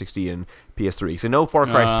come for 360 and PS3? Because I know Far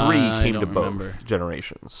Cry 3 came to both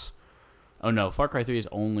generations. Oh no, Far Cry 3 is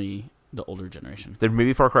only the older generation. Then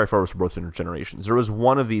maybe Far Cry 4 was for both generations. There was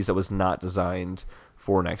one of these that was not designed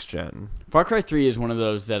for next gen. Far Cry 3 is one of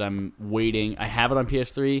those that I'm waiting. I have it on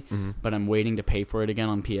PS3, but I'm waiting to pay for it again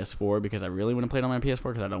on PS4 because I really want to play it on my PS4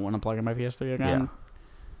 because I don't want to plug in my PS3 again. Yeah.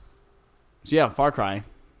 So yeah, Far Cry.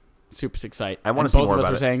 Super excited. I want to see more about it. Both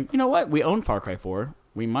of us are saying, you know what? We own Far Cry 4.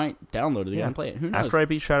 We might download it again and play it. Who knows? After I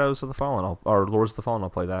beat Shadows of the Fallen, or Lords of the Fallen, I'll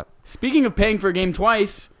play that. Speaking of paying for a game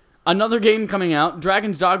twice, another game coming out,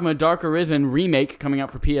 Dragon's Dogma Dark Arisen remake coming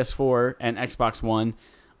out for PS4 and Xbox One.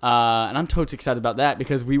 And I'm totes excited about that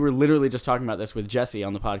because we were literally just talking about this with Jesse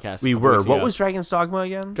on the podcast. We were. What was Dragon's Dogma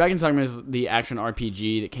again? Dragon's Dogma is the action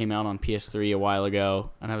RPG that came out on PS3 a while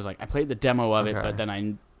ago. And I was like, I played the demo of it, but then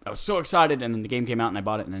I was so excited, and then the game came out, and I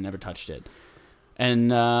bought it, and I never touched it.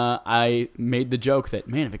 And I made the joke that,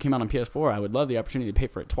 man, if it came out on PS4, I would love the opportunity to pay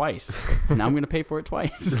for it twice. Now I'm going to pay for it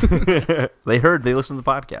twice. They listened to the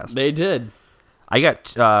podcast. They did. I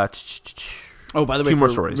got... oh, by the way, two more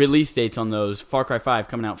stories. Release dates on those. Far Cry 5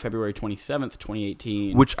 coming out February 27th,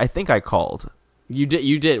 2018. Which I think I called. You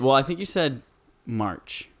did. Well, I think you said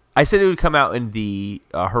March. I said it would come out in the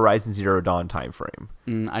Horizon Zero Dawn timeframe.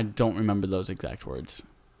 I don't remember those exact words.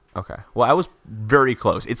 Okay. Well, I was very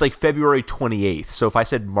close. It's like February 28th. So if I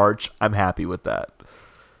said March, I'm happy with that.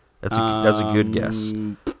 That's a good guess.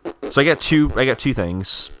 So I got two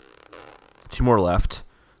things. Two more left.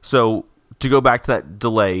 So to go back to that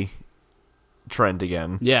delay trend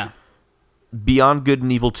again. Yeah. Beyond Good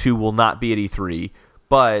and Evil 2 will not be at E3,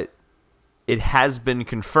 but it has been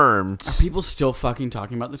confirmed. Are people still fucking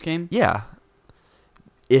talking about this game? Yeah.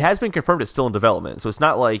 It has been confirmed it's still in development, so it's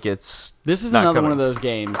not like it's This is another one of those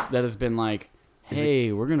games that has been like,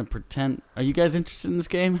 hey, we're going to pretend. Are you guys interested in this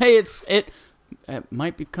game? Hey, it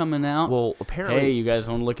might be coming out. Well, apparently... Hey, you guys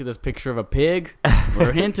want to look at this picture of a pig?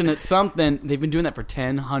 We're hinting at something. They've been doing that for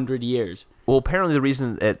 100 years. Well, apparently the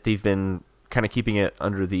reason that they've been kind of keeping it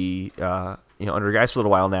under the under guys for a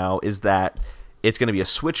little while now is that it's going to be a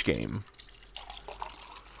Switch game.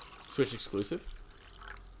 Switch exclusive?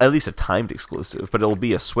 At least a timed exclusive, but it'll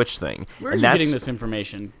be a Switch thing. Where are you getting this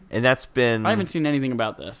information? And that's been... I haven't seen anything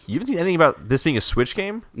about this. You haven't seen anything about this being a Switch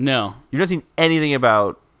game? No. You've not seen anything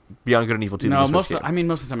about Beyond Good and Evil 2 being a Switch game?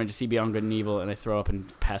 Most of the time I just see Beyond Good and Evil and I throw up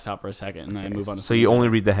and pass out for a second and then I move on to So you only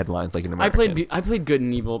read the headlines like an American. I played Good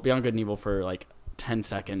and Evil, Beyond Good and Evil for like 10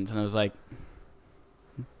 seconds and I was like,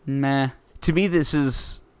 meh. To me, this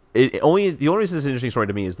is... the only reason this is an interesting story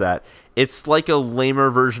to me is that it's like a lamer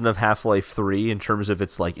version of Half-Life 3 in terms of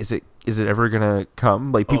it's like, is it ever gonna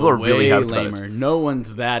come? Like people are really hyped about it. No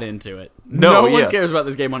one's that into it. No one cares about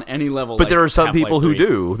this game on any level. But there are some Half-Life people 3. who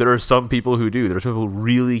do. There are some people who do. There's some people who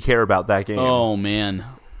really care about that game. Oh man,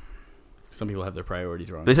 some people have their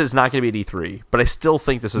priorities wrong. This is not going to be at E3, but I still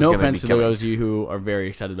think this is going to be coming. No offense to those of you who are very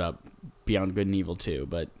excited about Beyond Good and Evil 2,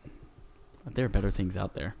 but there are better things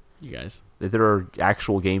out there. You guys. There are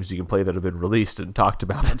actual games you can play that have been released and talked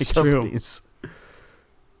about by companies.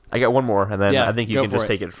 I got one more, and then I think you can just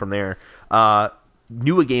take it from there.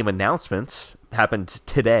 New game announcement happened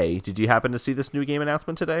today. Did you happen to see this new game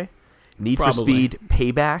announcement today? Need for Speed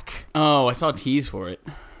Payback. Oh, I saw a tease for it.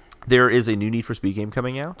 There is a new Need for Speed game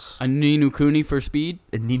coming out. A Ni no Kuni for Speed?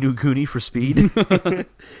 A Ni no Kuni for Speed.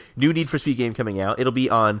 New Need for Speed game coming out. It'll be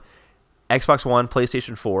on Xbox One,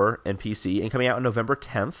 PlayStation 4, and PC, and coming out on November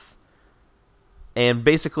 10th. and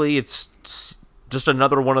basically it's just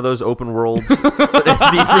another one of those open world Need for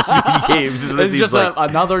Speed games. It's just like.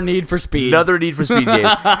 Another Need for Speed. Another Need for Speed game.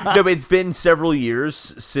 No, but it's been several years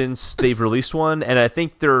since they've released one, and I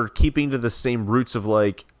think they're keeping to the same roots of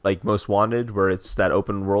like Most Wanted, where it's that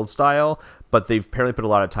open world style, but they've apparently put a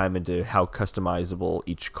lot of time into how customizable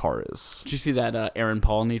each car is. Did you see that Aaron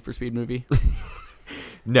Paul Need for Speed movie?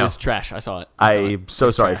 No. It was trash. I saw it. I'm so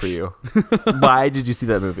sorry for you. Why did you see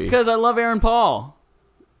that movie? Because I love Aaron Paul.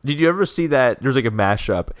 Did you ever see that? There's like a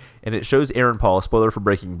mashup, and it shows Aaron Paul. Spoiler for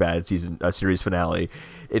Breaking Bad series finale.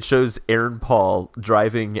 It shows Aaron Paul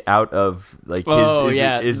driving out of like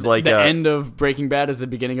his like the end of Breaking Bad is the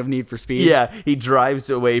beginning of Need for Speed. Yeah, he drives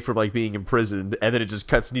away from like being imprisoned, and then it just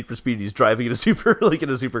cuts Need for Speed. He's driving in a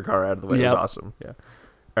supercar out of the way. Yep. It was awesome. Yeah.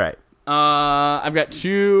 All right. I've got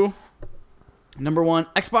two. Number one,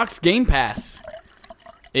 Xbox Game Pass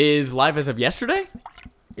is live as of yesterday.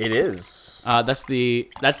 It is. That's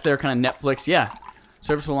their kind of Netflix. Yeah,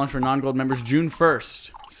 service will launch for non-gold members June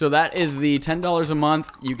 1st. So that is the $10 a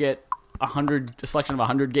month. You get a selection of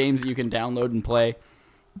 100 games that you can download and play.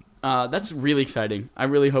 That's really exciting. I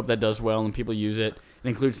really hope that does well and people use it. It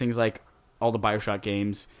includes things like all the BioShock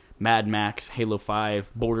games, Mad Max, Halo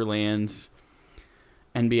 5, Borderlands,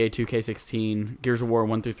 NBA 2K16, Gears of War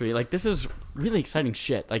 1 through 3. Like, this is really exciting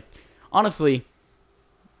shit. Like, honestly,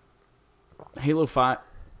 Halo 5,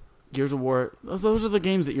 Gears of War, those are the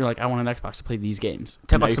games that you're like, I want an Xbox to play these games.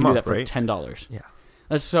 $10 a month, do that for right? $10. Yeah.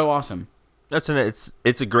 That's so awesome. It's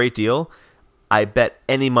a great deal. I bet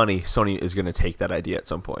any money Sony is going to take that idea at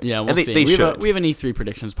some point. Yeah, we'll see. They should. We have an E3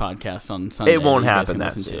 predictions podcast on Sunday. It won't happen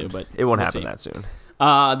that soon. It won't happen that soon.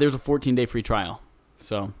 There's a 14-day free trial.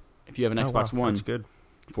 So if you have an Xbox One, that's good.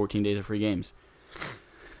 14 days of free games.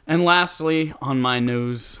 And lastly, on my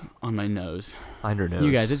nose. Under nose.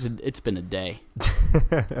 You guys, it's been a day.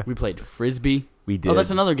 We played Frisbee. We did. Oh,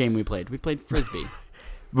 that's another game we played. We played Frisbee.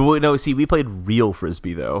 But no, see, we played real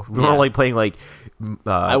Frisbee, though. We weren't like playing like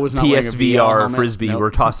I was not PSVR Frisbee. Nope. We're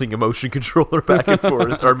tossing a motion controller back and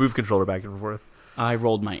forth, or move controller back and forth. I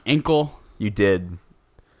rolled my ankle. You did.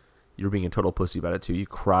 You were being a total pussy about it, too. You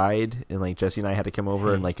cried, and like Jesse and I had to come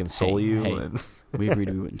over and like console you. And we agreed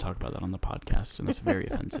we wouldn't talk about that on the podcast, and that's very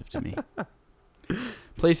offensive to me.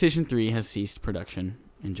 PlayStation 3 has ceased production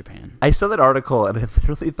in Japan. I saw that article, and I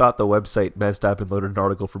literally thought the website messed up and loaded an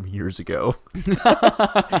article from years ago.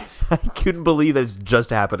 I couldn't believe that it's just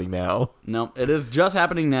happening now. No, it is just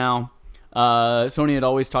happening now. Sony had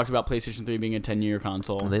always talked about PlayStation 3 being a 10-year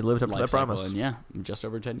console. And they lived up to that promise. And yeah, just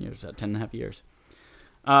over 10 years, 10 and a half years.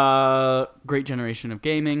 Great generation of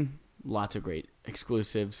gaming. Lots of great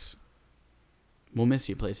exclusives. We'll miss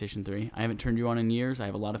you, PlayStation 3. I haven't turned you on in years. I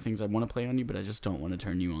have a lot of things I want to play on you, but I just don't want to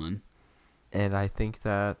turn you on. And I think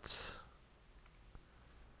that...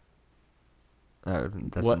 I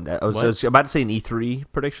was about to say an E3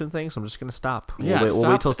 prediction thing, so I'm just going to stop. Yeah, we'll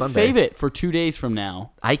wait till Sunday. Save it for 2 days from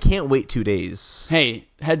now. I can't wait 2 days. Hey,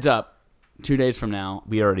 heads up. 2 days from now.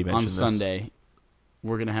 We already mentioned this. On Sunday,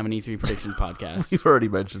 we're going to have an E3 predictions podcast. We've already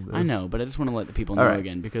mentioned this. I know, but I just want to let the people know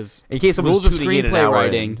again, because in case rules of screenplay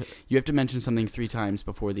writing, in. You have to mention something 3 times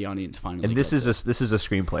before the audience finally And this is it. This is a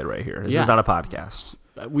screenplay right here. This is not a podcast.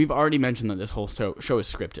 We've already mentioned that this whole show is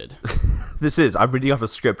scripted. I'm reading off a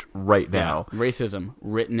script right now. Racism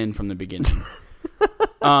written in from the beginning.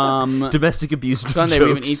 Domestic abuse. Sunday we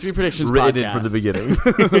have an E3 predictions written podcast. in from the beginning.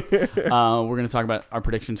 We're going to talk about our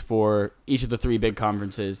predictions for each of the 3 big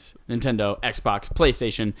conferences: Nintendo, Xbox,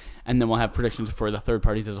 PlayStation, and then we'll have predictions for the third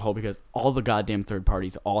parties as a whole, because all the goddamn third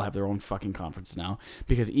parties all have their own fucking conference now.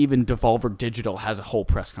 Because even Devolver Digital has a whole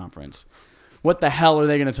press conference. What the hell are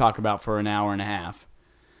they going to talk about for an hour and a half?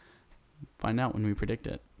 Find out when we predict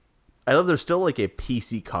it. I love there's still like a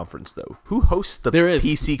PC conference, though. Who hosts the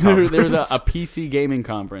PC conference? There's a PC gaming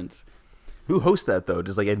conference. Who hosts that, though?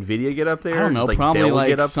 Does like NVIDIA get up there? I don't know. Does, probably Dell like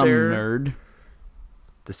get up some there? nerd.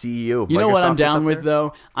 The CEO of You know what I'm Microsoft down with, there?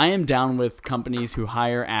 though? I am down with companies who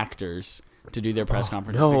hire actors to do their press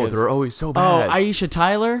conferences. No, they're always so bad. Aisha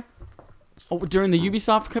Tyler? During the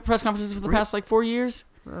Ubisoft press conferences for the past, 4 years?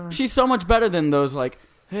 She's so much better than those,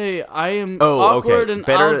 hey, I am awkward and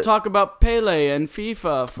I'll talk about Pele and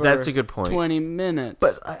FIFA for That's a good point. 20 minutes.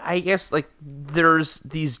 But I guess there's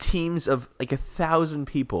these teams of 1,000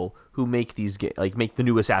 people who make these make the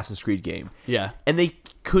new Assassin's Creed game. Yeah. And they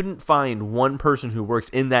couldn't find one person who works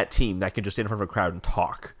in that team that can just stand in front of a crowd and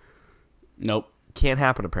talk. Nope. Can't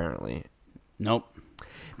happen, apparently. Nope.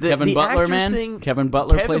 The Kevin Butler, man. Thing, Kevin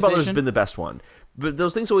Butler, PlayStation. Kevin Butler's been the best one. But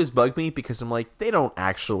those things always bug me because I'm like, they don't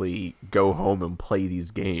actually go home and play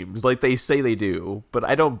these games. Like, they say they do, but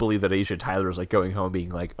I don't believe that Aisha Tyler is like going home being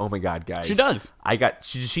like, oh my god, guys. She does.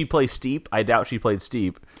 She play Steep? I doubt she played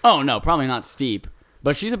Steep. Oh, no, probably not Steep.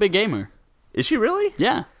 But she's a big gamer. Is she really?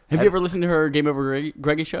 Yeah. Have you ever listened to her Game Over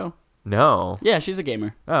Greggy show? No. Yeah, she's a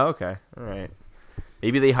gamer. Oh, okay. All right.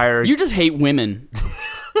 Maybe they hire... You just hate women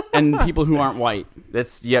and people who aren't white.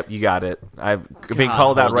 Yep, you got it. I've been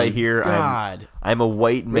called out right here. God. I'm a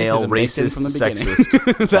white male racist, from the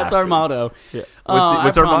sexist. That's our motto. Yeah.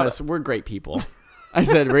 What's our promise, motto? We're great people. I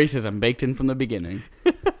said racism baked in from the beginning.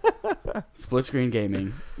 Split screen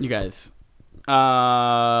gaming. You guys.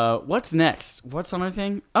 What's next? What's on our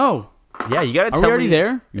thing? Oh. Yeah, you gotta tell me. Are we already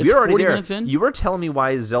there? You're already 40 there. minutes in? You were telling me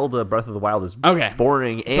why Zelda Breath of the Wild is okay.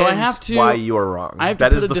 boring and so I have to, why you are wrong. I have to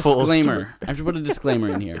put a disclaimer. I have to put a disclaimer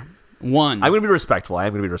in here. One. I'm going to be respectful.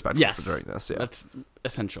 I'm going to be respectful yes, during this. Yeah. That's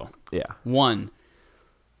essential. Yeah. One.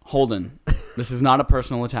 Holden, this is not a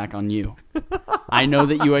personal attack on you. I know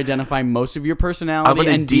that you identify most of your personality I'm going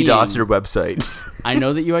and to DDoS your website. I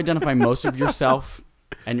know that you identify most of yourself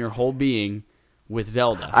and your whole being with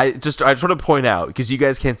Zelda. I just want to point out, because you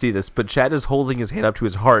guys can't see this, but Chad is holding his hand up to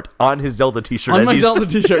his heart on his Zelda t-shirt. On my Zelda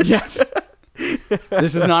t-shirt, yes.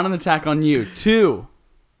 This is not an attack on you. Two,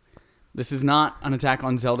 this is not an attack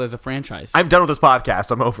on Zelda as a franchise. I'm done with this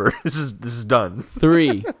podcast. I'm over. This is done.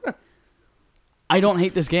 Three, I don't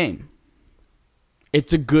hate this game.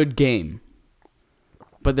 It's a good game.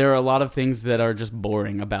 But there are a lot of things that are just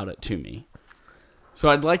boring about it to me. So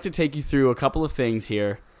I'd like to take you through a couple of things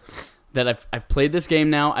here that I've played this game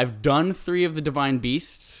now. I've done 3 of the Divine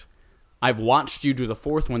Beasts. I've watched you do the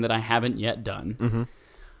 4th one that I haven't yet done. Mm-hmm.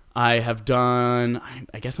 I have done,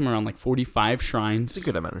 I guess I'm around like 45 shrines. It's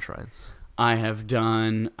a good amount of shrines. I've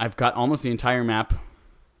got almost the entire map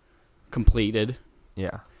completed.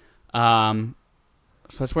 Yeah. So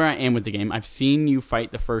that's where I am with the game. I've seen you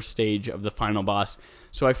fight the first stage of the final boss,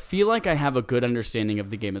 so I feel like I have a good understanding of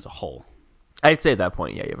the game as a whole. I'd say at that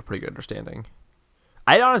point, yeah, you have a pretty good understanding.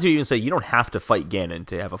 I'd honestly even say you don't have to fight Ganon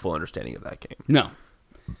to have a full understanding of that game. No.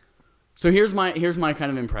 So here's my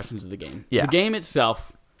kind of impressions of the game. Yeah. The game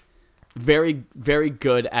itself, very, very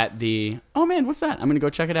good at the, oh man, what's that? I'm going to go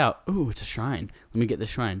check it out. Ooh, it's a shrine. Let me get this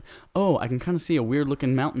shrine. Oh, I can kind of see a weird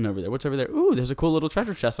looking mountain over there. What's over there? Ooh, there's a cool little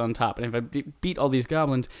treasure chest on top. And if I beat all these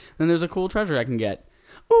goblins, then there's a cool treasure I can get.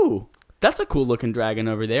 Ooh, that's a cool looking dragon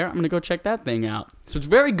over there. I'm going to go check that thing out. So it's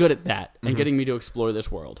very good at that and getting me to explore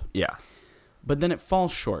this world. Yeah. But then it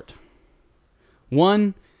falls short.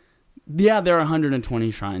 One, yeah, there are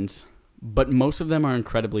 120 shrines, but most of them are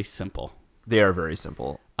incredibly simple. They are very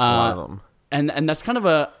simple. A lot of them. And that's kind of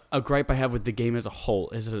a gripe I have with the game as a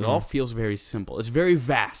whole, is that it all feels very simple. It's very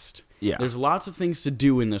vast. Yeah. There's lots of things to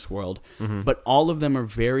do in this world, but all of them are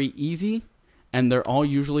very easy, and they're all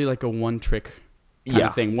usually like a one-trick kind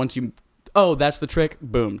of thing. Once you, that's the trick,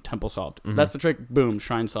 boom, temple solved. That's the trick, boom,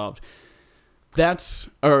 shrine solved.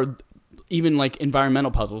 Or even like environmental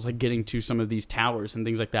puzzles, like getting to some of these towers and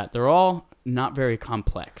things like that. They're all not very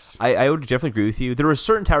complex. I would definitely agree with you. There are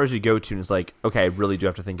certain towers you go to, and it's like, okay, I really do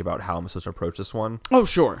have to think about how I'm supposed to approach this one. Oh,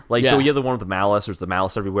 sure. Like, you have the one with the malice. There's the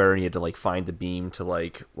malice everywhere, and you had to, like, find the beam to,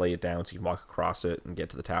 like, lay it down so you can walk across it and get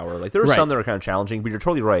to the tower. Like, there are some that are kind of challenging, but you're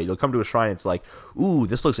totally right. You'll come to a shrine, it's like, ooh,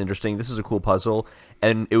 this looks interesting. This is a cool puzzle.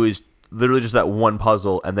 And it was literally just that one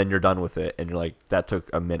puzzle, and then you're done with it, and you're like, that took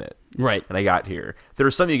a minute. Right. And I got here. There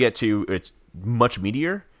are some you get to, it's much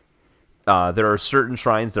meatier. There are certain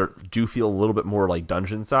shrines that do feel a little bit more like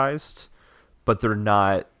dungeon sized, but they're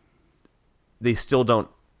not. They still don't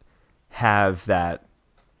have that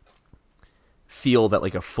feel that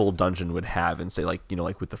like a full dungeon would have, and say like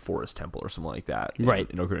like with the Forest Temple or something like that. Right.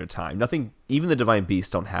 In Ocarina of Time, nothing. Even the Divine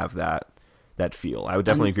Beasts don't have that feel. I would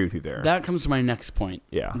definitely agree with you there. That comes to my next point.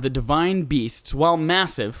 Yeah. The Divine Beasts, while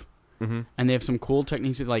massive, and they have some cool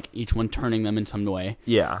techniques with like each one turning them in some way.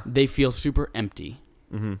 Yeah. They feel super empty.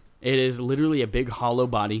 Mm-hmm. It is literally a big hollow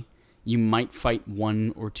body. You might fight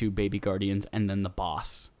 1 or 2 baby guardians and then the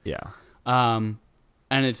boss. Yeah. And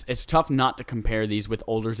it's tough not to compare these with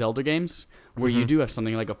older Zelda games where you do have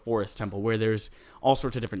something like a Forest Temple where there's all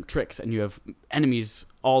sorts of different tricks and you have enemies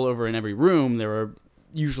all over in every room. There are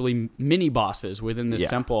usually mini bosses within this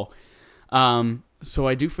temple. So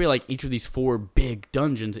I do feel like each of these 4 big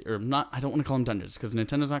dungeons, or not, I don't want to call them dungeons because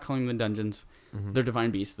Nintendo's not calling them dungeons. They're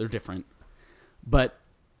Divine Beasts. They're different. But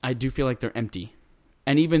I do feel like they're empty.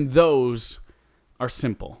 And even those are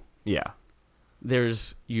simple. Yeah.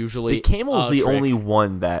 There's usually the camel's the only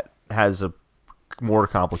one that has a more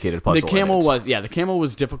complicated puzzle. The camel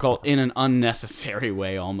was difficult in an unnecessary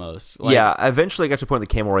way almost. Eventually I got to the point in the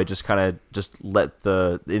camel where I just kind of just let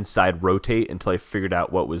the inside rotate until I figured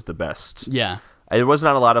out what was the best. Yeah. There was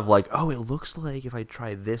not a lot of like, oh, it looks like if I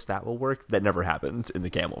try this, that will work. That never happened in the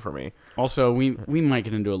camel for me. Also, we might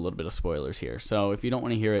get into a little bit of spoilers here, so if you don't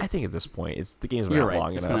want to hear it... I think at this point, the game's been out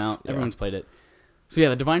long enough. It's been out. Yeah. Everyone's played it. So yeah,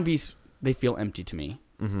 the Divine Beasts, they feel empty to me,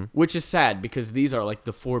 which is sad because these are like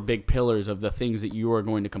the 4 big pillars of the things that you are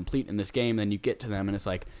going to complete in this game. Then you get to them and it's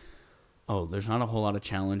like, oh, there's not a whole lot of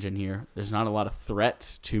challenge in here. There's not a lot of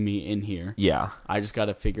threats to me in here. Yeah. I just got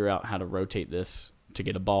to figure out how to rotate this to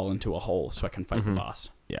get a ball into a hole so I can fight the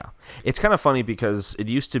boss. Yeah. It's kind of funny because it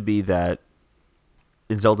used to be that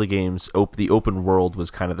in Zelda games, the open world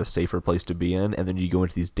was kind of the safer place to be in, and then you go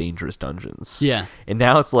into these dangerous dungeons. Yeah. And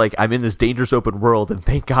now it's like, I'm in this dangerous open world, and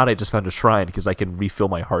thank God I just found a shrine because I can refill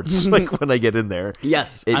my hearts like when I get in there.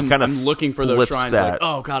 Yes. I'm looking for those shrines. Like,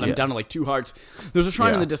 oh, God, I'm down to like 2 hearts. There's a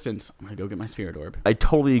shrine in the distance. I'm going to go get my spirit orb. I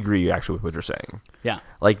totally agree, actually, with what you're saying. Yeah.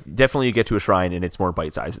 Like, definitely you get to a shrine, and it's more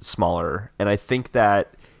bite-sized. It's smaller. And I think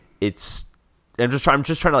that it's... I'm just trying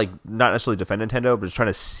to like not necessarily defend Nintendo, but just trying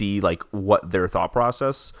to see like what their thought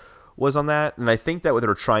process was on that. And I think that what they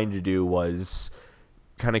were trying to do was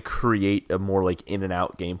kind of create a more like in and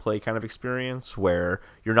out gameplay kind of experience where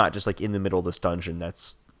you're not just like in the middle of this dungeon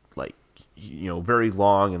that's like, you know, very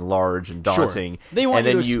long and large and daunting. Sure. They want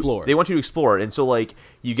you to explore. They want you to explore it. And so like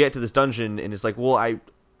you get to this dungeon and it's like, well, I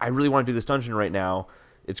really want to do this dungeon right now.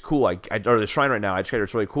 It's cool. Or the shrine right now. I tried.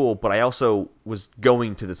 It's really cool. But I also was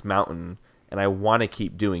going to this mountain and I want to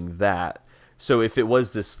keep doing that. So if it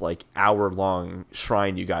was this like hour-long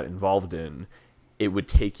shrine you got involved in, it would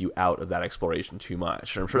take you out of that exploration too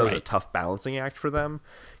much. And I'm sure that was a tough balancing act for them.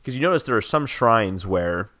 Because you notice there are some shrines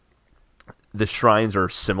where the shrines are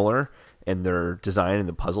similar in their design and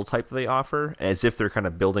the puzzle type that they offer, as if they're kind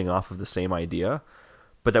of building off of the same idea.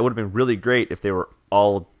 But that would have been really great if they were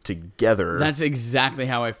all together. That's exactly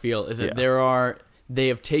how I feel, is that they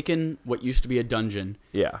have taken what used to be a dungeon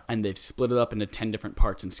and they've split it up into 10 different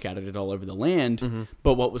parts and scattered it all over the land.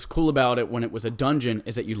 But what was cool about it when it was a dungeon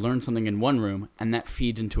is that you learn something in one room and that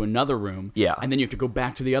feeds into another room. Yeah. And then you have to go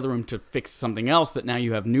back to the other room to fix something else that now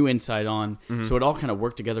you have new insight on. So it all kind of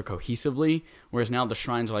worked together cohesively, whereas now the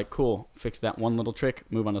shrines are like, cool, fix that one little trick,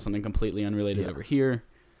 move on to something completely unrelated over here.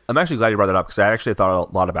 I'm actually glad you brought that up because I actually thought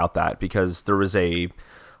a lot about that because there was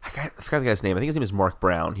I forgot the guy's name. I think his name is Mark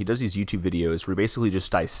Brown. He does these YouTube videos where he basically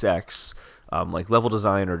just dissects like level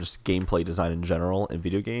design or just gameplay design in general in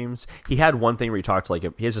video games. He had one thing where he talked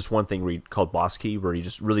he has this one thing where he called Boss Key where he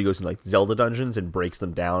just really goes into like Zelda dungeons and breaks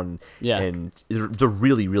them down. Yeah. And they're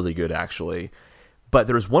really, really good actually. But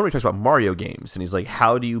there was one where he talks about Mario games and he's like,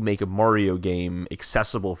 how do you make a Mario game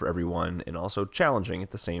accessible for everyone and also challenging at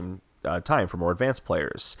the same time for more advanced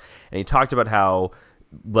players? And he talked about how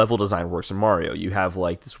level design works in Mario. You have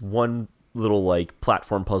like this one little like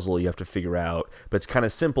platform puzzle you have to figure out, but it's kind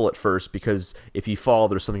of simple at first because if you fall,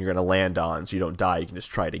 there's something you're going to land on, so you don't die. You can just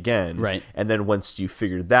try it again. Right. And then once you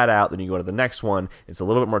figure that out, then you go to the next one. It's a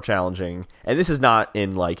little bit more challenging. And this is not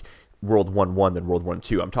in like World 1-1 than World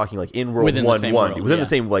 1-2. I'm talking like in World 1-1 within the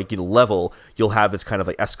same like level, you'll have this kind of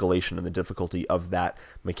like escalation in the difficulty of that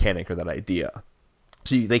mechanic or that idea.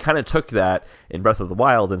 So they kind of took that in Breath of the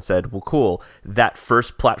Wild and said, well, cool, that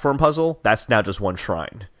first platform puzzle, that's now just one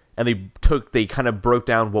shrine. And they kind of broke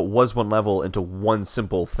down what was one level into one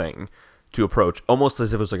simple thing to approach, almost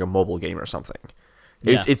as if it was like a mobile game or something.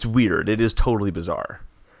 It's weird. It is totally bizarre.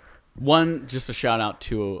 Just a shout out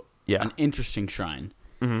to an interesting shrine.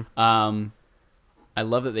 I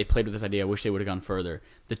love that they played with this idea. I wish they would have gone further.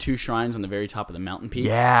 The 2 shrines on the very top of the mountain peaks.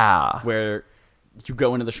 Yeah. Where you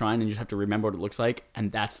go into the shrine and you just have to remember what it looks like,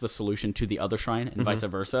 and that's the solution to the other shrine, and vice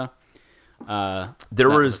versa.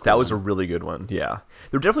 That was a really good one. Yeah,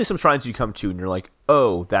 there were definitely some shrines you come to and you're like,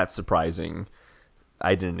 oh, that's surprising.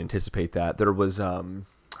 I didn't anticipate that. There was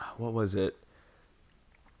what was it?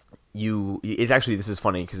 It's actually, this is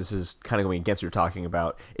funny because this is kind of going against what you're talking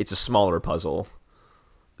about. It's a smaller puzzle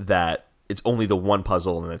that it's only the one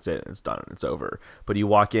puzzle and that's it. It's done. It's over. But you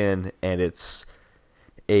walk in and it's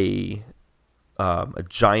a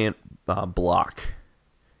giant block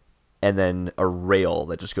and then a rail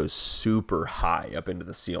that just goes super high up into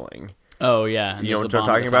the ceiling. Oh yeah, you know what I'm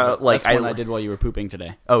talking about? Like that's one I did while you were pooping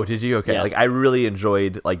today. Oh, did you? Okay. Yeah. Like I really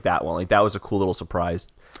enjoyed like that one. Like that was a cool little surprise.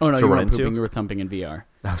 Oh no, you weren't pooping. You were thumping in VR.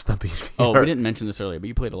 I was thumping in VR. Oh, we didn't mention this earlier, but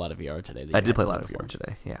you played a lot of VR today. I did play a lot of VR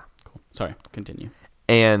today. Yeah. Cool. Sorry. Continue.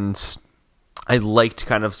 And I liked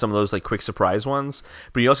kind of some of those like quick surprise ones,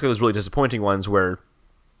 but you also got those really disappointing ones where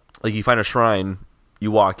like you find a shrine,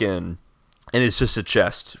 you walk in, And it's just a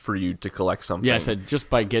chest for you to collect something. Yeah, I said just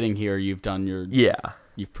by getting here, you've done your... Yeah.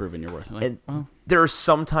 You've proven your worth. Like, and there are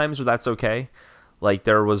some times where that's okay. Like,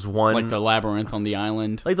 there was one... Like the labyrinth on the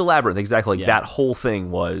island. Like the labyrinth, exactly. Like, that whole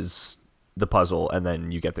thing was the puzzle, and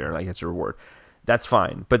then you get there, and like, it's your reward. That's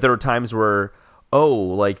fine. But there are times where,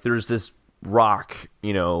 like, there's this rock,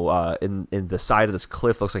 in the side of this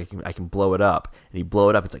cliff, looks like I can blow it up. And you blow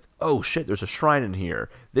it up, it's like, oh, shit, there's a shrine in here.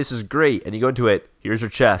 This is great. And you go into it, here's your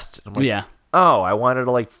chest. I'm like, yeah. Oh, I wanted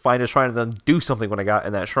to, like, find a shrine and then do something when I got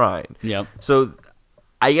in that shrine. Yep. So...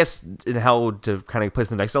 I guess in how to kind of place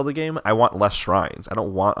the next Zelda game, I want less shrines. I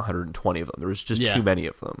don't want 120 of them. There's just too many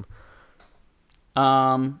of them.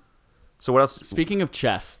 So what else? Speaking of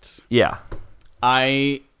chests. Yeah.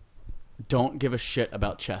 I don't give a shit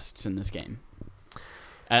about chests in this game.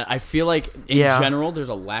 And I feel like, in general, there's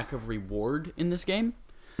a lack of reward in this game.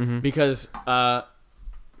 Mm-hmm. Because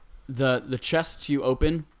the chests you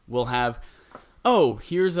open will have,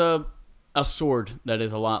 here's a sword that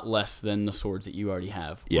is a lot less than the swords that you already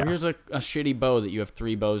have. Yeah. Or here's a shitty bow that you have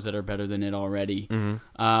 3 bows that are better than it already.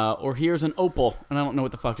 Mm-hmm. Or here's an opal, and I don't know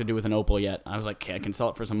what the fuck to do with an opal yet. I was like, okay, I can sell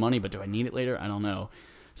it for some money, but do I need it later? I don't know.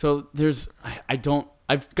 So I've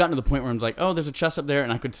gotten to the point where I'm like, there's a chest up there,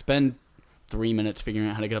 and I could spend 3 minutes figuring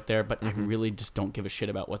out how to get up there, but I really just don't give a shit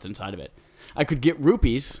about what's inside of it. I could get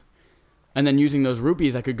rupees, and then using those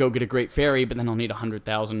rupees, I could go get a great fairy, but then I'll need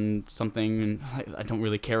 100,000 something, and I don't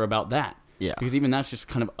really care about that. Yeah. Because even that's just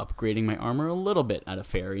kind of upgrading my armor a little bit at a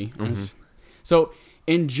fairy. Mm-hmm. So,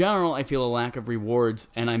 in general, I feel a lack of rewards,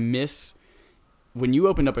 and I miss... When you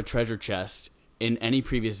opened up a treasure chest in any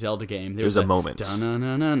previous Zelda game, there's a moment. And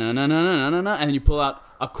then you pull out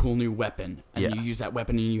a cool new weapon, and you use that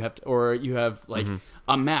weapon, and you have like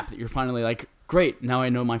a map that you're finally like, great, now I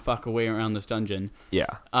know my fuck way around this dungeon. Yeah.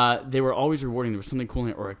 They were always rewarding. There was something cool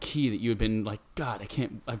in it, or a key that you had been like, God, I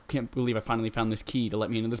can't believe I finally found this key to let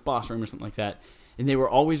me into this boss room or something like that. And they were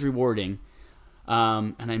always rewarding,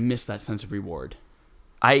 and I missed that sense of reward.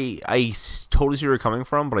 I totally see where you're coming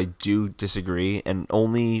from, but I do disagree, and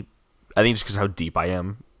only, I think just because of how deep I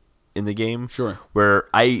am in the game. Sure. Where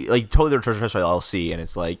I, like, totally their treasure chest I'll see, and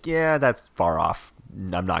it's like, yeah, that's far off.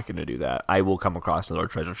 I'm not going to do that. I will come across another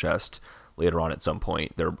treasure chest later on at some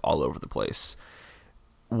point. They're all over the place.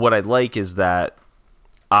 What I'd like is that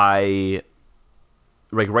right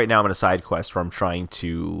now I'm in a side quest where I'm trying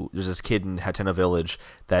to... There's this kid in Hateno Village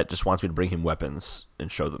that just wants me to bring him weapons and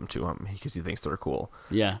show them to him because he thinks they're cool.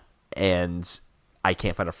 Yeah. And I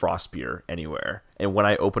can't find a frost spear anywhere. And when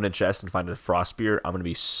I open a chest and find a frost spear, I'm going to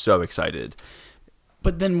be so excited.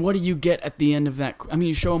 But then what do you get at the end of that? I mean,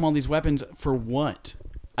 you show him all these weapons for what?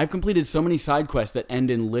 I've completed so many side quests that end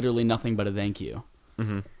in literally nothing but a thank you.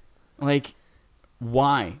 Mm-hmm. Like,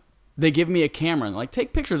 why? They give me a camera and like,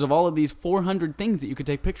 take pictures of all of these 400 things that you could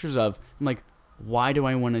take pictures of. I'm like, why do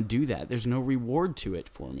I want to do that? There's no reward to it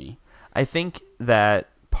for me. I think that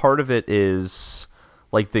part of it is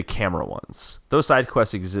like the camera ones. Those side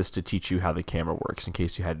quests exist to teach you how the camera works in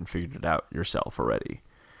case you hadn't figured it out yourself already.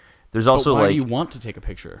 There's also why do you want to take a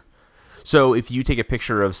picture? So if you take a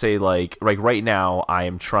picture of, say, like right now, I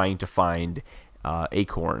am trying to find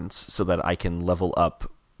acorns so that I can level up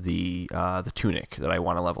the tunic that I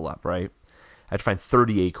want to level up, right? I have to find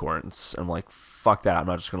 30 acorns. I'm like, fuck that. I'm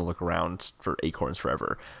not just going to look around for acorns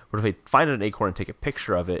forever. But if I find an acorn and take a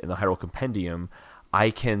picture of it in the Hyrule Compendium,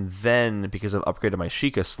 I can then, because I've upgraded my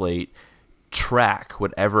Sheikah slate, track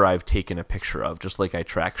whatever I've taken a picture of, just like I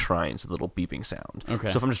track shrines with a little beeping sound. Okay.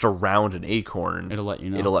 So if I'm just around an acorn, it'll let you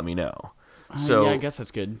know. It'll let me know. So yeah, I guess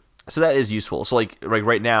that's good. So that is useful. So like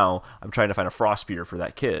right now, I'm trying to find a frost spear for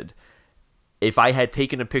that kid. If I had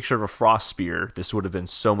taken a picture of a frost spear, this would have been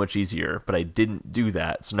so much easier, but I didn't do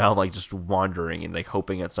that. So now I'm like just wandering and like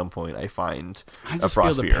hoping at some point I find a frost spear. I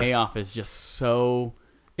just feel the payoff is just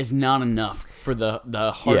is not enough for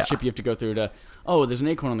the hardship you have to go through to, there's an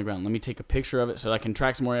acorn on the ground. Let me take a picture of it so that I can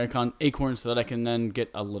track some more acorns so that I can then get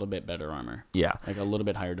a little bit better armor. Yeah. Like a little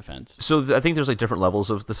bit higher defense. So I think there's like different levels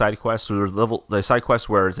of the side quests. So there's the side quests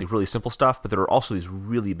where it's like really simple stuff, but there are also these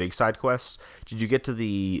really big side quests. Did you get to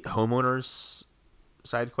the homeowners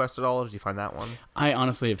side quest at all? Did you find that one? I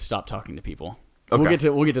honestly have stopped talking to people. Okay.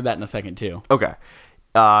 We'll get to that in a second too. Okay.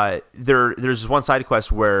 There's one side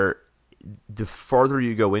quest where the farther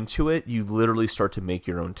you go into it, you literally start to make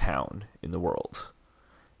your own town in the world.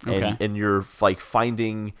 Okay. And you're like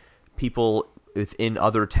finding people within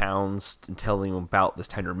other towns and telling them about this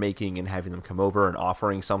town you're making and having them come over and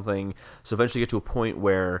offering something. So eventually you get to a point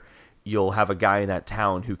where you'll have a guy in that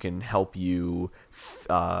town who can help you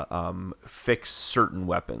fix certain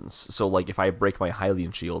weapons. So like if I break my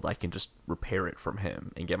Hylian shield, I can just repair it from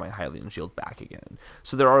him and get my Hylian shield back again.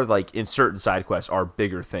 So there are like in certain side quests are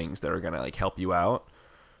bigger things that are gonna like help you out.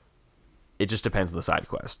 It just depends on the side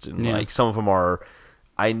quest, and like some of them are,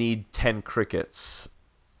 I need 10 crickets.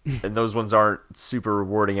 And those ones aren't super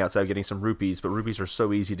rewarding outside of getting some rupees, but rupees are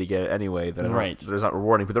so easy to get anyway that they're not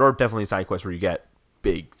rewarding. But there are definitely side quests where you get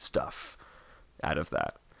big stuff out of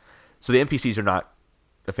that. So the NPCs are not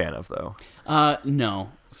a fan of, though. No.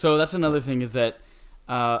 So that's another thing is that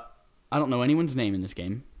I don't know anyone's name in this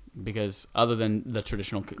game because other than the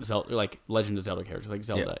traditional Zelda, like Legend of Zelda characters like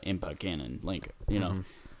Zelda, Impa, Ganon, Link, you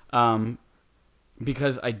know,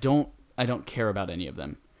 because I don't care about any of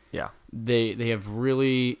them. Yeah. They have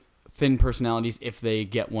really thin personalities if they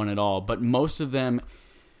get one at all. But most of them,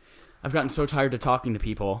 I've gotten so tired of talking to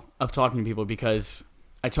people because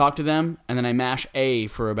I talk to them and then I mash A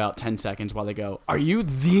for about 10 seconds while they go, "Are you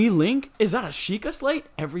the Link? Is that a Sheikah Slate?"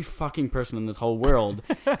 Every fucking person in this whole world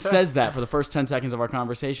says that for the first 10 seconds of our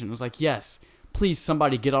conversation. It was like, yes, please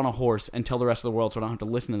somebody get on a horse and tell the rest of the world so I don't have to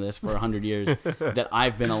listen to this for 100 years that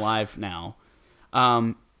I've been alive now.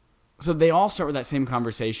 So they all start with that same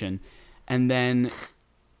conversation, and then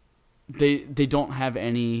they don't have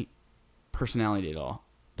any personality at all.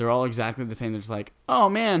 They're all exactly the same. They're just like, "Oh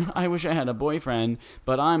man, I wish I had a boyfriend,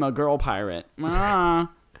 but I'm a girl pirate." And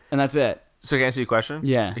that's it. So can I ask you a question?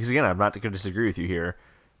 Yeah. Because again, I'm not going to disagree with you here.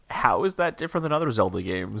 How is that different than other Zelda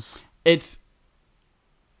games? It's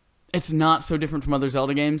not so different from other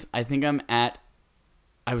Zelda games. I think I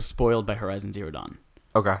was spoiled by Horizon Zero Dawn.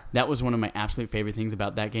 Okay. That was one of my absolute favorite things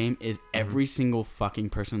about that game is every single fucking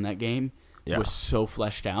person in that game was so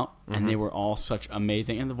fleshed out, and they were all such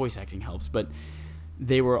amazing, and the voice acting helps, but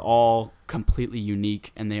they were all completely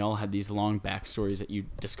unique, and they all had these long backstories that you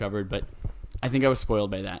discovered, but I think I was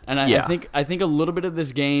spoiled by that. And I think a little bit of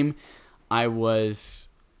this game, I went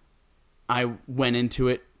into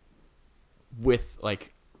it with,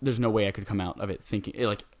 like, there's no way I could come out of it thinking,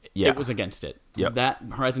 it was against it. Yep. That,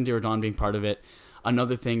 Horizon Zero Dawn being part of it.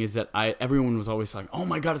 Another thing is that everyone was always like, "Oh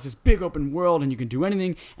my god, it's this big open world and you can do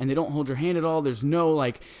anything and they don't hold your hand at all. There's no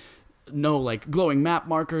glowing map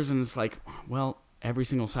markers." And it's like, well, every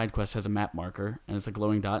single side quest has a map marker and it's a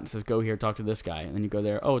glowing dot and says, "Go here, talk to this guy." And then you go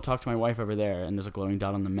there, "Oh, talk to my wife over there." And there's a glowing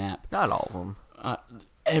dot on the map. Not all of them.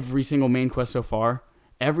 Every single main quest so far.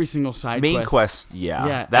 Every single side quest,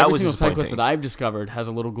 yeah. That every was single side quest that I've discovered has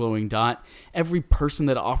a little glowing dot. Every person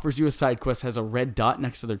that offers you a side quest has a red dot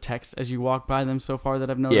next to their text as you walk by them so far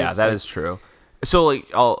that I've noticed. Yeah, that is true. So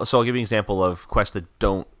I'll give you an example of quests that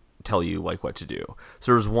don't tell you like what to do.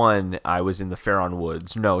 So there was one, I was in the Faron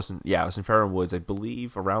Woods. I was in Faron Woods, I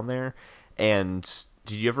believe, around there. And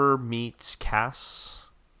did you ever meet Cass?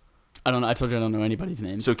 I don't know. I told you I don't know anybody's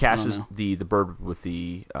names. So Cass is the bird with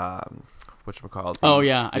the whatchamacallit? Oh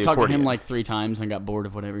yeah, I talked to him like 3 times and got bored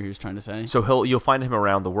of whatever he was trying to say. So you'll find him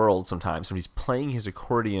around the world sometimes when he's playing his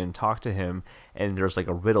accordion. Talk to him, and there's like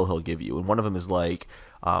a riddle he'll give you, and one of them is like,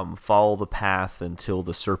 follow the path until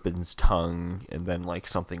the serpent's tongue, and then like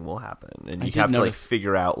something will happen, and you have to like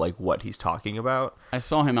figure out like what he's talking about. I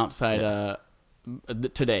saw him outside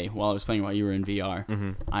today while I was playing while you were in VR.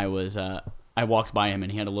 I walked by him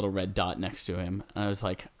and he had a little red dot next to him. And I was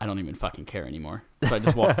like, I don't even fucking care anymore. So I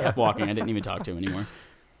just kept walking. I didn't even talk to him anymore.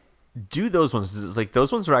 Do those ones. Like,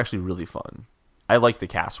 those ones are actually really fun. I like the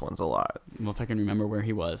Cass ones a lot. Well, if I can remember where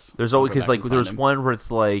he was. There's always, because like there's one where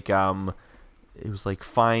it's like, it was like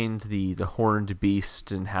find the horned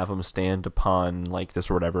beast and have him stand upon like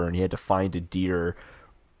this or whatever. And he had to find a deer,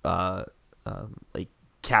 like,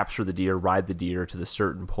 capture the deer, ride the deer to the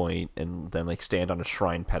certain point, and then like stand on a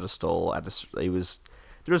shrine pedestal.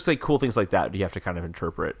 There's like cool things like that you have to kind of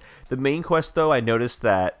interpret. The main quest though, I noticed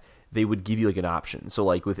that they would give you like an option. So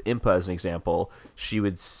like with Impa as an example, she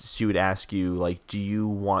would ask you like, do you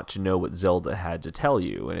want to know what Zelda had to tell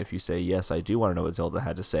you? And if you say yes, I do want to know what Zelda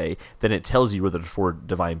had to say, then it tells you where the 4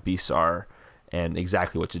 divine beasts are and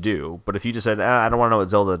exactly what to do. But if you just said, I don't want to know what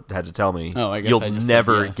Zelda had to tell me, you'll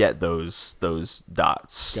never get those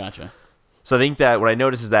dots. Gotcha. So I think that what I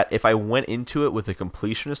noticed is that if I went into it with a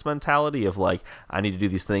completionist mentality of like, I need to do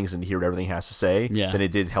these things and hear what everything has to say, then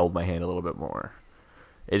it did hold my hand a little bit more.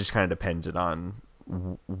 It just kind of depended on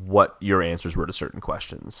what your answers were to certain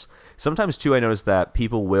questions. Sometimes too, I noticed that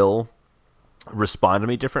people will respond to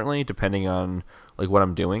me differently depending on like what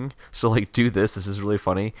I'm doing. So like, do this is really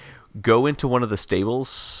funny. Go into one of the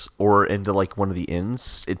stables or into like one of the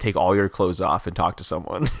inns and take all your clothes off and talk to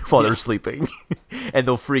someone while they're sleeping, and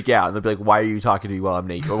they'll freak out and they'll be like, "Why are you talking to me while I'm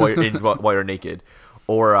naked? Or while you're naked?"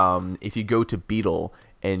 Or if you go to Beetle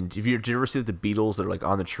And did you ever see the beetles that are like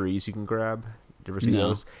on the trees you can grab? Did you ever see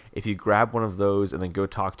those? If you grab one of those and then go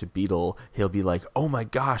talk to Beetle, he'll be like, "Oh my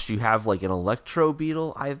gosh, you have like an Electro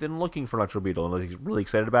Beetle? I've been looking for an Electro Beetle," and he's really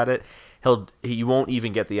excited about it. You won't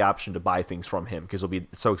even get the option to buy things from him because he'll be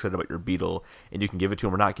so excited about your Beetle, and you can give it to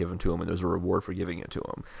him or not give it to him, and there's a reward for giving it to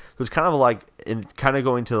him. So it's kind of like, and kind of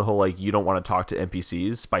going to the whole like you don't want to talk to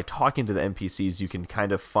NPCs. By talking to the NPCs, you can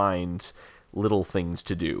kind of find little things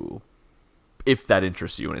to do. If that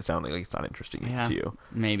interests you, and it sounds like it's not interesting to you,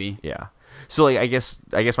 maybe. Yeah. So, like, I guess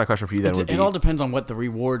my question for you then would be... It all depends on what the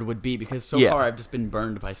reward would be, because so far I've just been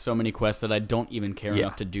burned by so many quests that I don't even care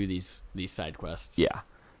enough to do these side quests. Yeah.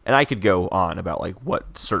 And I could go on about, like,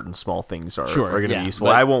 what certain small things are going to be useful.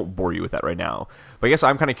 I won't bore you with that right now. But I guess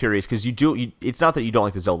I'm kind of curious, because it's not that you don't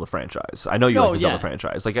like the Zelda franchise. I know you like the Zelda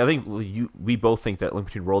franchise. Like, I think we both think that Link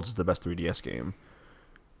Between Worlds is the best 3DS game.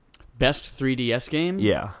 Best 3DS game?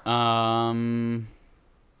 Yeah.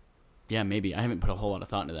 Yeah, maybe. I haven't put a whole lot of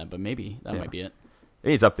thought into that, but maybe that might be it.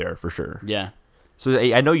 It's up there for sure. Yeah. So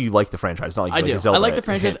I know you like the franchise. It's not like I do. Zelda I like the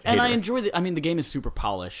franchise, and I hater. enjoy the game is super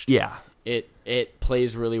polished. Yeah. It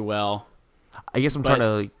plays really well. I guess what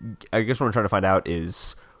I'm trying to find out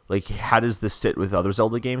is, like, how does this sit with other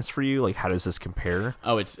Zelda games for you? Like, how does this compare?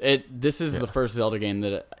 Oh, this is the first Zelda game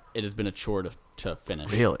that it has been a chore to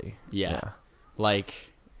finish. Really? Yeah. Like,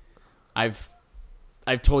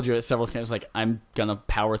 I've told you at several times, like, I'm gonna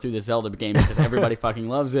power through this Zelda game because everybody fucking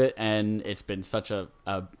loves it, and it's been such a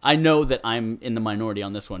I know that I'm in the minority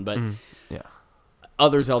on this one, but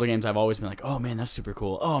other Zelda games I've always been like, oh man, that's super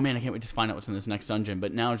cool. Oh man, I can't wait to find out what's in this next dungeon.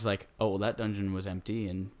 But now it's like, oh well, that dungeon was empty,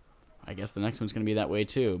 and I guess the next one's gonna be that way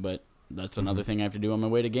too. But that's another thing I have to do on my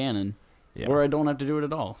way to Ganon, or I don't have to do it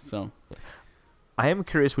at all. So I am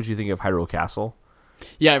curious what you think of Hyrule Castle.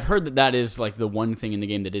 Yeah, I've heard that is like the one thing in the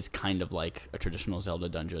game that is kind of like a traditional Zelda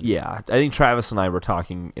dungeon. Yeah, I think Travis and I were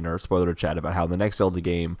talking in our spoiler chat about how in the next Zelda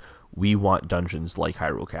game, we want dungeons like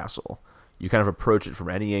Hyrule Castle. You kind of approach it from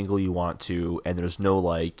any angle you want to, and there's no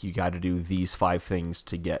like, you got to do these 5 things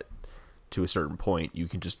to get to a certain point. You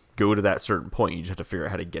can just go to that certain point. You just have to figure out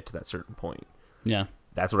how to get to that certain point. Yeah.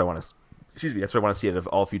 That's what I want to... Excuse me. That's what I want to see out of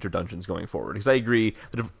all future dungeons going forward. Because I agree...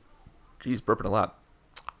 burping a lot.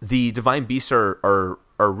 The Divine Beasts are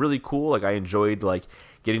really cool. Like, I enjoyed, like,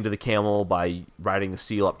 getting to the camel by riding the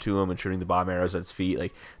seal up to him and shooting the bomb arrows at its feet.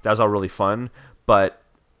 Like, that was all really fun. But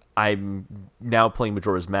I'm now playing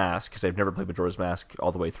Majora's Mask because I've never played Majora's Mask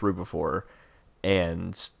all the way through before.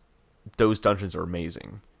 And those dungeons are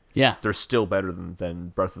amazing. Yeah. They're still better than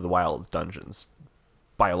Breath of the Wild dungeons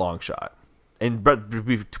by a long shot. And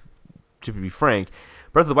to be frank,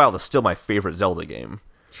 Breath of the Wild is still my favorite Zelda game.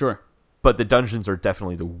 Sure. But the dungeons are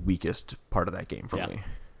definitely the weakest part of that game for me.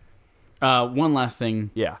 One last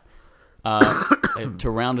thing. Yeah. To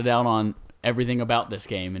round it out on everything about this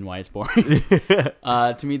game and why it's boring.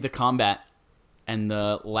 To me, the combat and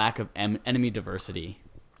the lack of enemy diversity.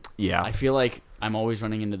 Yeah. I feel like I'm always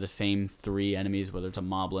running into the same 3 enemies, whether it's a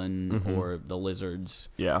moblin or the lizards.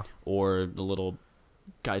 Yeah. Or the little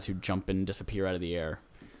guys who jump and disappear out of the air.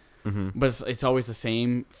 But it's always the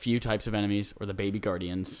same few types of enemies, or the baby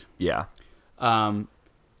guardians. Yeah. And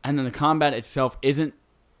then the combat itself isn't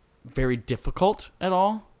very difficult at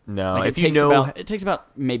all. No, like it takes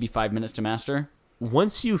about maybe 5 minutes to master.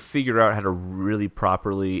 Once you figure out how to really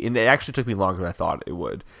properly, and it actually took me longer than I thought it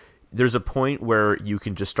would. There's a point where you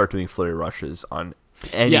can just start doing flurry rushes on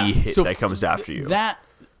any hit that comes after you.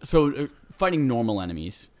 Fighting normal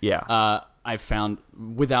enemies. Yeah. I found,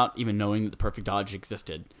 without even knowing that the perfect dodge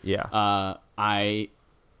existed. Yeah.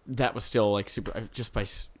 That was still like super, just by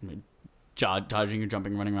dodging or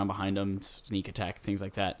jumping, running around behind them, sneak attack, things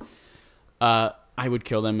like that. I would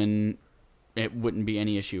kill them and it wouldn't be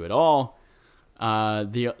any issue at all.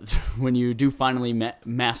 When you do finally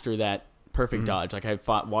master that perfect dodge, like I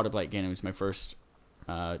fought Waterblight Ganon, it was my first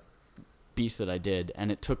beast that I did,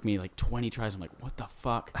 and it took me like 20 tries. I'm like, what the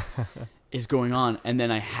fuck is going on? And then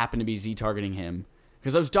I happened to be Z-targeting him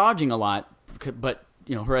because I was dodging a lot, but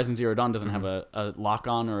Horizon Zero Dawn doesn't have a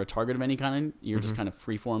lock-on or a target of any kind. You're just kind of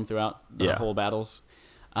free-form throughout the whole battles.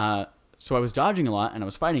 So I was dodging a lot, and I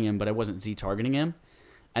was fighting him, but I wasn't Z-targeting him.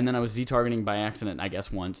 And then I was Z-targeting by accident, I guess,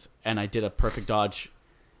 once, and I did a perfect dodge,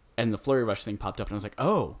 and the Flurry Rush thing popped up, and I was like,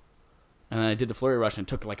 oh. And then I did the Flurry Rush and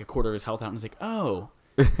took like a quarter of his health out, and I was like, oh.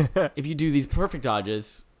 If you do these perfect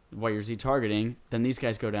dodges while you're Z-targeting, then these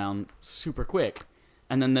guys go down super quick.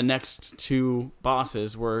 And then the next 2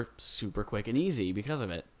 bosses were super quick and easy because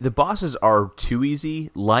of it. The bosses are too easy.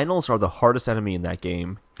 Lynels are the hardest enemy in that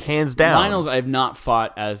game, hands down. Lynels I have not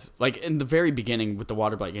fought as, like, in the very beginning with the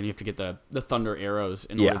Waterblight game, you have to get the thunder arrows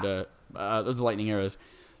in order to, the lightning arrows.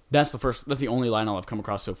 That's the only Lynel I've come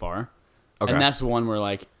across so far. Okay. And that's the one where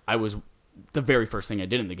like I was the very first thing I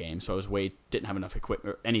did in the game, so didn't have enough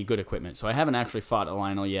equipment, any good equipment. So I haven't actually fought a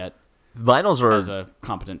Lynel yet. Lynels are, as a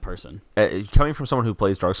competent person. Coming from someone who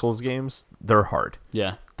plays Dark Souls games, they're hard.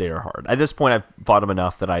 Yeah. They are hard. At this point, I've fought them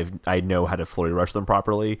enough that I know how to flurry rush them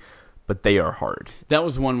properly, but they are hard. That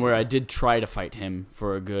was one where I did try to fight him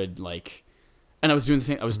for a good, and I was doing the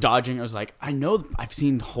same. I was dodging. I was like, I know I've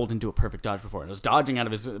seen Holden do a perfect dodge before. And I was dodging out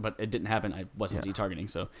of his, but it didn't happen. I wasn't Z-targeting,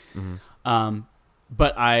 so. Mm-hmm.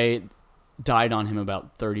 But I died on him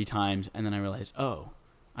about 30 times, and then I realized,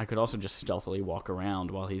 I could also just stealthily walk around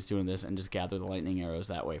while he's doing this and just gather the lightning arrows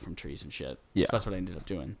that way from trees and shit. Yeah. So that's what I ended up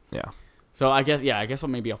doing. Yeah. So I guess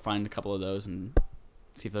I'll find a couple of those and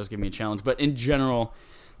see if those give me a challenge. But in general,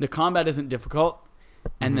 the combat isn't difficult,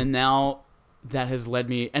 and then now that has led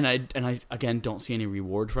me, and I again don't see any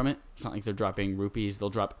reward from it. It's not like they're dropping rupees. They'll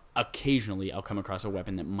drop occasionally. I'll come across a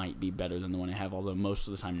weapon that might be better than the one I have, although most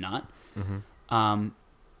of the time not. Mm-hmm.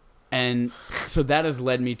 And so that has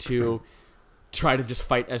led me to try to just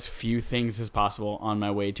fight as few things as possible on my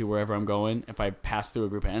way to wherever I'm going. If I pass through a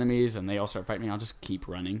group of enemies and they all start fighting me, I'll just keep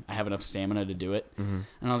running. I have enough stamina to do it, and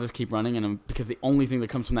I'll just keep running. And because the only thing that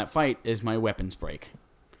comes from that fight is my weapons break.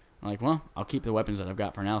 I'm like, well, I'll keep the weapons that I've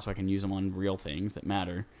got for now so I can use them on real things that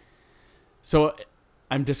matter. So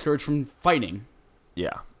I'm discouraged from fighting.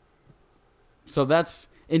 Yeah. So that's,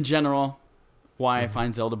 in general, why I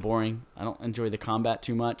find Zelda boring. I don't enjoy the combat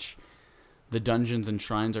too much. The dungeons and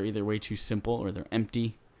shrines are either way too simple or they're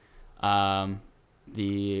empty.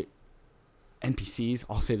 The NPCs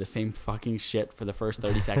all say the same fucking shit for the first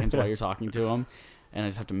 30 seconds while you're talking to them, and I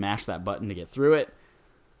just have to mash that button to get through it.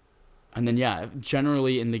 And then,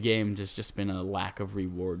 generally in the game, there's just been a lack of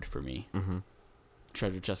reward for me. Mm-hmm.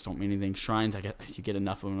 Treasure chests don't mean anything. Shrines, you get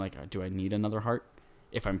enough of them. Like, do I need another heart?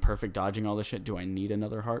 If I'm perfect dodging all this shit, do I need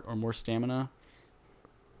another heart or more stamina?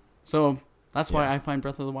 So that's why I find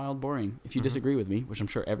Breath of the Wild boring. If you disagree with me, which I'm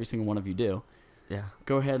sure every single one of you do,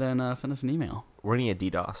 go ahead and send us an email. We're going to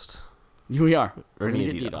get DDoSed. We are. We're going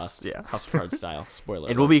to get DDoSed. Yeah. House of Cards style. Spoiler.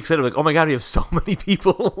 And we'll be excited. Like, oh my God, we have so many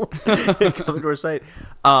people coming to our site.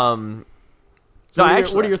 So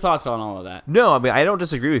what are your thoughts on all of that? No, I mean, I don't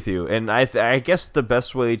disagree with you. And I guess the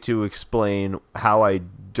best way to explain how I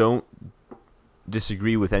don't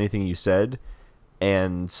disagree with anything you said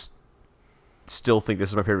and still think this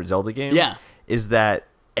is my favorite Zelda game is that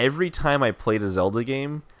every time I played a Zelda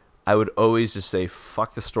game, I would always just say,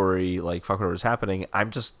 fuck the story, like, fuck whatever's happening.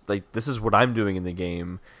 I'm just, like, this is what I'm doing in the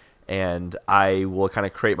game, and I will kind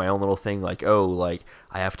of create my own little thing, like, I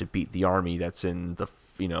have to beat the army that's in the,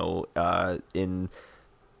 in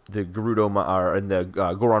the Gerudo, or in the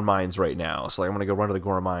Goron mines right now, so, like, I'm gonna go run to the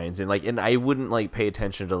Goron mines, and I wouldn't, like, pay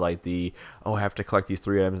attention to, like, I have to collect these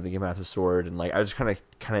 3 items in the game Master Sword, and, like, I just kind of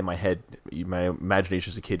in my head, my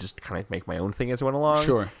imagination as a kid, just kind of make my own thing as I went along.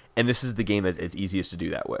 Sure. And this is the game that it's easiest to do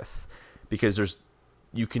that with, because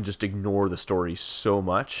you can just ignore the story so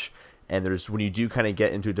much, and when you do kind of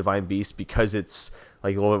get into a Divine Beast, because it's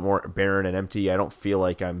like a little bit more barren and empty, I don't feel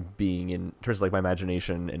like I'm being, in terms of like my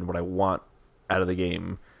imagination and what I want out of the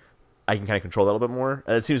game, I can kind of control that a little bit more.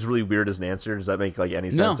 And it seems really weird as an answer. Does that make like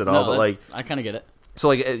any sense at all? But like, I kind of get it. So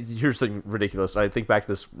like, here's something ridiculous. I think back to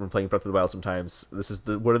this when playing Breath of the Wild sometimes. This is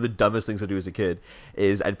one of the dumbest things I do as a kid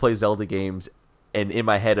is I'd play Zelda games and in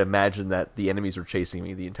my head imagine that the enemies were chasing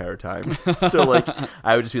me the entire time. So like,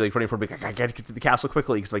 I would just be like running from, like, I gotta get to the castle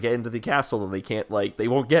quickly, because if I get into the castle then they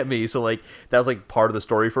won't get me. So like, that was like part of the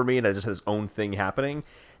story for me, and I just had this own thing happening.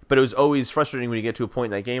 But it was always frustrating when you get to a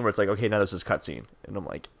point in that game where it's like, okay, now there's this cutscene, and I'm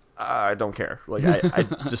like, I don't care. Like, I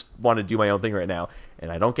just want to do my own thing right now,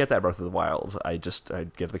 and I don't get that Breath of the Wild. I get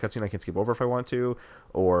to the cutscene, I can skip over if I want to,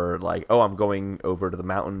 or like, I'm going over to the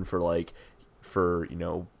mountain for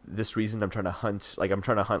this reason. I'm trying to hunt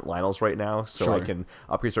Lynels right now, so I can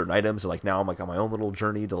upgrade certain items, and like now I'm like on my own little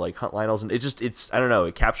journey to like hunt Lynels, and it's I don't know,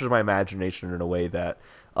 it captures my imagination in a way that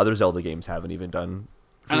other Zelda games haven't even done.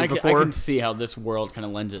 And I can see how this world kind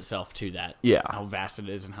of lends itself to that. Yeah. How vast it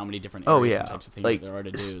is and how many different areas and types of things like, there are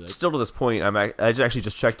to do. Like, still to this point, I actually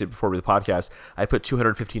just checked it before the podcast. I put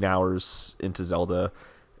 215 hours into Zelda,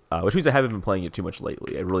 which means I haven't been playing it too much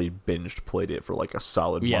lately. I really played it for like a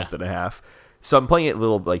solid month and a half. So I'm playing it a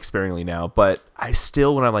little like sparingly now, but I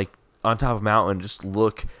still, when I'm like on top of a mountain, just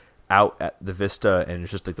look out at the vista and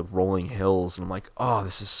it's just like the rolling hills, and I'm like, oh,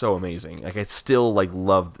 this is so amazing. Like, I still like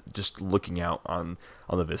love just looking out on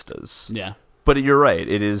the vistas. Yeah. But you're right.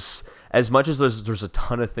 It is, as much as there's a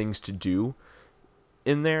ton of things to do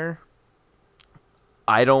in there,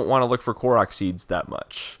 I don't want to look for Korok seeds that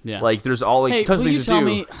much. Yeah. Like, there's all like tons of things to do. Will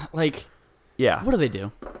you tell me, like, what do they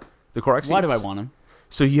do? The Korok seeds? Why do I want them?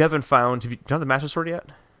 So you haven't found? Have you done the Master Sword yet?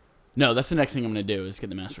 No, that's the next thing I'm going to do is get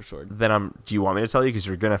the Master Sword. Then do you want me to tell you? Because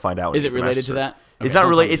you're going to find out. Is it related to that? Okay, it's not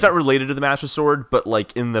related. It's not related to the Master Sword, but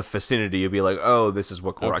like in the vicinity, you'll be like, oh, this is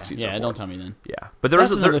what Korok seeds are for. Yeah, don't tell me then. Yeah, but there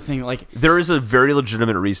is another thing. Like there is a very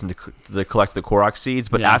legitimate reason to collect the Korok seeds,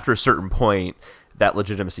 but after a certain point, that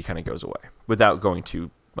legitimacy kind of goes away. Without going too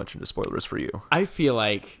much into spoilers for you, I feel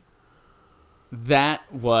like that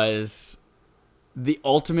was the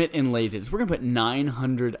ultimate in laziness. We're gonna put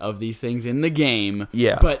 900 of these things in the game.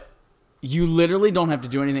 Yeah, but you literally don't have to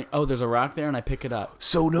do anything. Oh, there's a rock there, and I pick it up.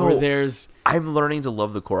 So no, or I'm learning to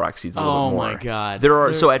love the Korok seeds a little bit more. Oh my god,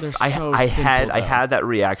 I had that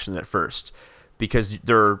reaction at first because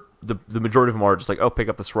the majority of them are just like, oh, pick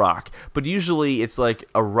up this rock. But usually it's like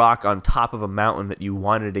a rock on top of a mountain that you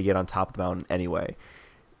wanted to get on top of the mountain anyway.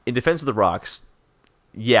 In defense of the rocks,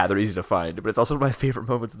 yeah, they're easy to find, but it's also one of my favorite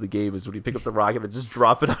moments of the game is when you pick up the rock and then just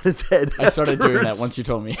drop it on his head. I started doing that once you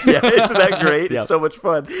told me. Yeah, isn't that great? Yep. It's so much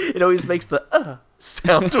fun. It always makes the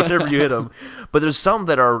sound whenever you hit him. But there's some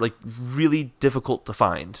that are like really difficult to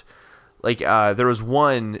find. Like there was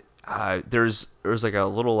one. There's like a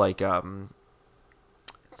little like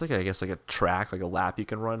it's like I guess like a track, like a lap you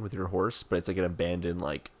can run with your horse, but it's like an abandoned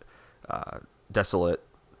like desolate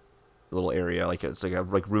little area, like it's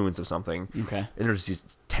like ruins of something. Okay. And there's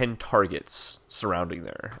these 10 targets surrounding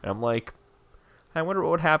there. And I'm like, I wonder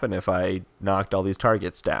what would happen if I knocked all these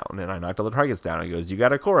targets down. And I knocked all the targets down. And he goes, you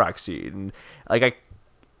got a Korok seed. And like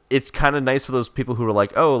it's kind of nice for those people who are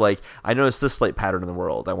like, oh, like I noticed this slight pattern in the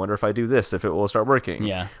world. I wonder if I do this, if it will start working.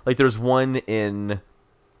 Yeah. Like there's one in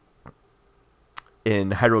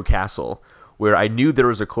Hyrule Castle where I knew there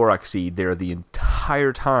was a Korok seed there the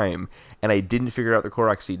entire time. And I didn't figure out the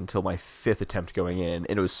Korok seed until my 5th attempt going in.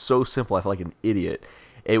 And it was so simple, I felt like an idiot.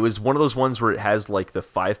 It was one of those ones where it has like the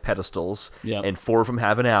 5 pedestals, and 4 of them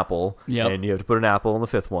have an apple, and you have to put an apple on the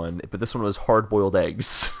 5th one. But this one was hard-boiled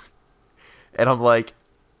eggs. And I'm like,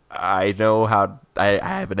 I know how I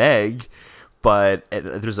have an egg, but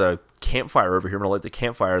there's a campfire over here. I'm going to light the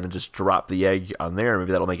campfire and then just drop the egg on there.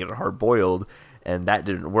 Maybe that'll make it hard-boiled. And that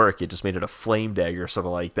didn't work. It just made it a flamed egg or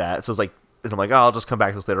something like that. So it was like, and I'm like, oh, I'll just come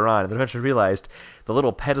back to this later on. And then eventually realized the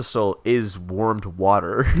little pedestal is warmed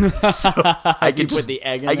water. So I can just put the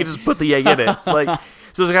egg in it. Like,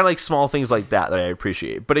 so there's kind of like small things like that I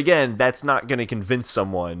appreciate. But again, that's not going to convince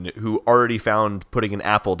someone who already found putting an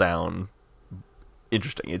apple down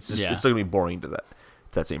interesting. It's just it's still going to be boring to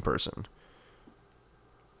that same person.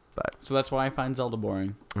 But so that's why I find Zelda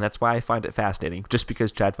boring. And that's why I find it fascinating, just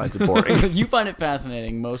because Chad finds it boring. You find it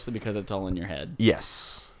fascinating mostly because it's all in your head.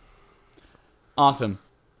 Yes. Awesome.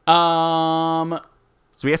 So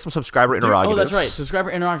we have some subscriber interrogatives. Oh, that's right. Subscriber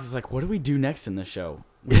interrogatives is like, what do we do next in this show?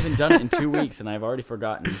 We haven't done it in 2 weeks, and I've already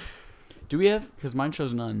forgotten. Do we have? Because mine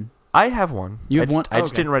shows none. I have one. You have one? I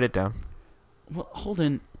just didn't write it down. Well, hold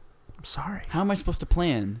on. I'm sorry. How am I supposed to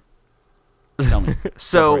plan? Tell me.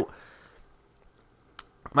 So,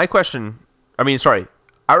 my question...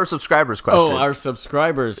 our subscribers' question. Oh, our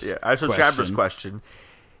subscribers' Yeah, our subscribers' question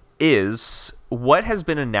is, what has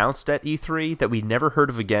been announced at E3 that we never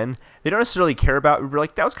heard of again? They don't necessarily care about. We're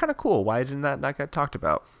like, that was kind of cool. Why didn't that not get talked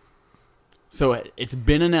about? So it's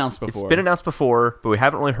been announced before. It's been announced before, but we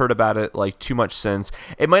haven't really heard about it like too much since.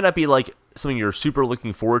 It might not be like something you're super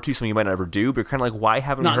looking forward to, something you might not ever do, but you're kind of like, why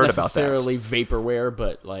haven't we heard about that? Not necessarily vaporware,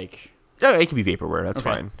 but like... Yeah, it can be vaporware. That's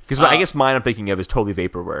fine. Because I guess mine I'm thinking of is totally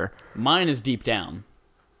vaporware. Mine is Deep Down.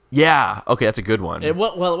 Yeah. Okay, that's a good one. It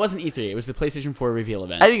wasn't E3. It was the PlayStation 4 reveal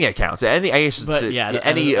event. I think that counts. I meant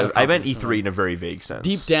E3 in a very vague sense.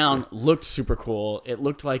 Deep Down looked super cool. It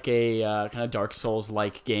looked like a kind of Dark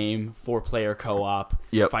Souls-like game, 4-player co-op,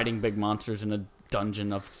 fighting big monsters in a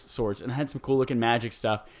dungeon of sorts, and it had some cool-looking magic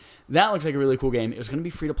stuff. That looked like a really cool game. It was going to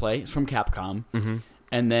be free-to-play. It's from Capcom. Mm-hmm.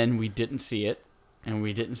 And then we didn't see it. And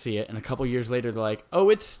a couple years later, they're like, oh,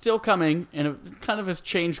 it's still coming, and it kind of has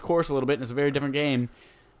changed course a little bit, and it's a very different game.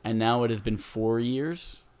 And now it has been 4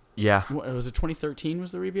 years. Yeah. Was it 2013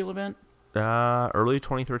 was the reveal event? Early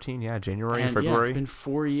 2013, yeah. January, February. Yeah, it's been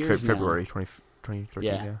 4 years now. February 2013,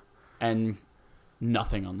 yeah. And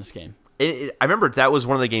nothing on this game. I remember that was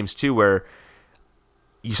one of the games, too, where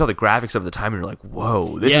you saw the graphics of the time, and you're like,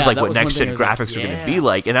 whoa, this is like what next-gen graphics are going to be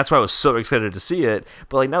like. And that's why I was so excited to see it.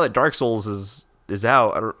 But like now that Dark Souls is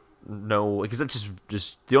out, I don't know, because that's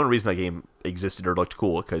just the only reason that game existed or looked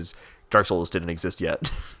cool, because Dark Souls didn't exist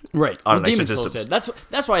yet. Right. Demon Souls did.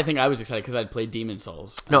 That's why I think I was excited, because I'd played Demon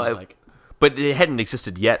Souls. But it hadn't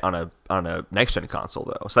existed yet on a next gen console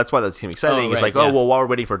though, so that's why that seemed exciting. It's like, oh well, while we're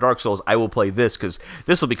waiting for Dark Souls, I will play this because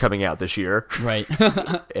this will be coming out this year. Right.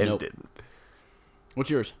 And it didn't. What's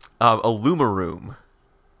yours? Illumaroom.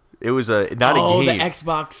 It was not a game. Oh, the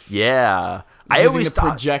Xbox. Yeah. I always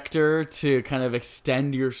thought projector to kind of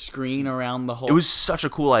extend your screen around the whole. It was such a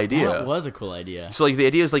cool idea. That was a cool idea. So like the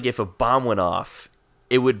idea is like if a bomb went off,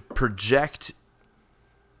 it would project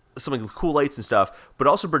some like cool lights and stuff, but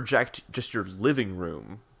also project just your living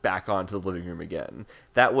room back onto the living room again.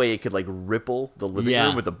 That way it could like ripple the living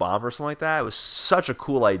room with a bomb or something like that. It was such a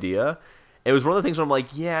cool idea. It was one of the things where I'm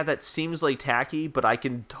like, yeah, that seems like tacky, but I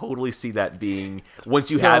can totally see that being once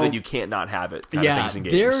you have it, you can't not have it kind of things in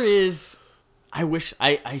games. There is.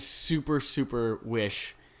 I super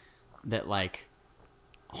wish that like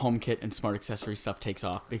HomeKit and smart accessory stuff takes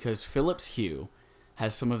off, because Philips Hue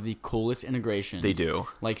has some of the coolest integrations. They do.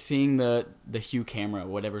 Like seeing the Hue camera,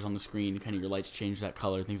 whatever's on the screen, kind of your lights change that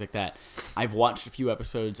color, things like that. I've watched a few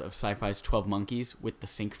episodes of Sci-Fi's 12 Monkeys with the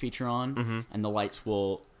sync feature on, and the lights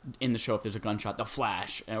will, in the show, if there's a gunshot, they'll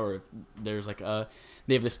flash, or if there's like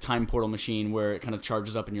they have this time portal machine where it kind of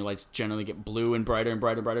charges up and your lights generally get blue and brighter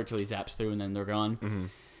until he zaps through and then they're gone.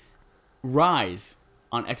 Rise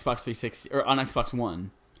on Xbox 360 or on Xbox One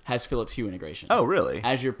has Philips Hue integration. Oh, really?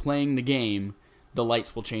 As you're playing the game, the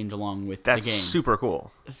lights will change along with the game. That's super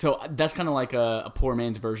cool. So that's kind of like a poor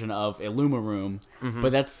man's version of a Luma Room,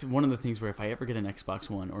 but that's one of the things where if I ever get an Xbox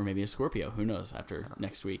One or maybe a Scorpio, who knows, after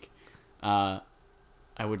next week, I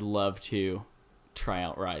would love to try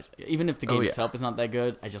out Rise. Even if the game itself is not that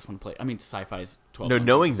good, I just want to play. I mean, Sci-Fi's 12 No,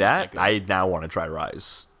 knowing that, I now want to try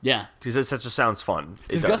Rise. Yeah. Because that just sounds fun.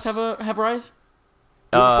 Does Gus have Rise?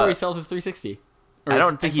 Before he sells his 360? I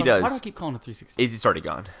don't think he does. Why do I keep calling it 360? It's already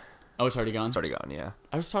gone. Oh, it's already gone? It's already gone, yeah.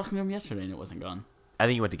 I was talking to him yesterday and it wasn't gone. I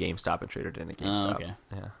think he went to GameStop and traded it in at GameStop. Oh, okay.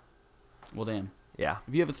 Yeah. Well, damn. Yeah.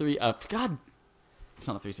 If you have a God, it's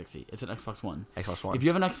not a 360. It's an Xbox One. Xbox One. If you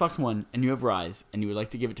have an Xbox One and you have Rise and you would like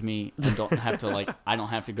to give it to me and don't have to I don't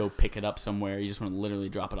have to go pick it up somewhere. You just want to literally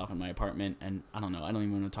drop it off in my apartment, and I don't know. I don't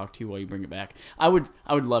even want to talk to you while you bring it back. I would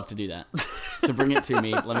love to do that. So bring it to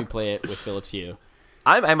me. Let me play it with Philips Hue.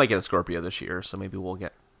 I might get a Scorpio this year, so maybe we'll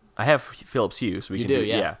get. I have Philips Hue, so we can do it.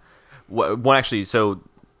 Yeah. One actually, so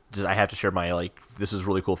I have to share my this is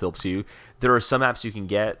really cool Philips Hue. There are some apps you can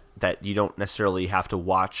get that you don't necessarily have to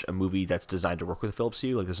watch a movie that's designed to work with Philips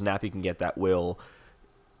Hue. Like there's an app you can get that will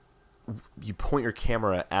you point your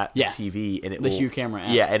camera at the TV and it will Hue camera app.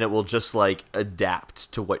 Yeah, and it will just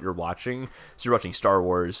adapt to what you're watching. So you're watching Star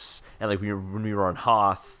Wars, and when we were on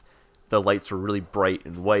Hoth, the lights were really bright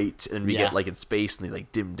and white, and we get in space and they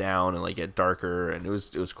dim down and get darker, and it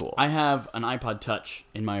was cool. I have an iPod Touch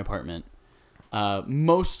in my apartment,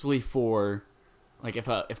 mostly for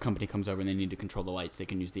if company comes over and they need to control the lights, they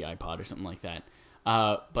can use the iPod or something like that.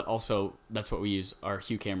 But also that's what we use our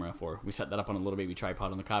Hue camera for. We set that up on a little baby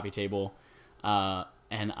tripod on the coffee table,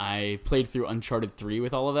 and I played through Uncharted 3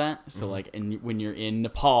 with all of that. So and when you're in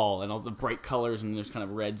Nepal and all the bright colors and there's kind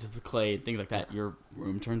of reds of the clay and things like that, your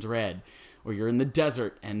room turns red. Or you're in the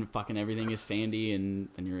desert and fucking everything is sandy and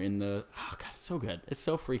you're in the... Oh, God, it's so good. It's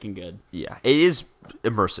so freaking good. Yeah, it is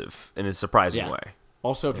immersive in a surprising way.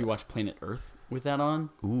 Also, if you watch Planet Earth with that on,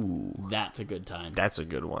 that's a good time. That's a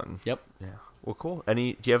good one. Yep. Yeah. Well, cool. Do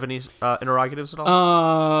you have any interrogatives at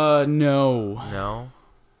all? No. No?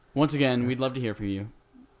 Once again, we'd love to hear from you.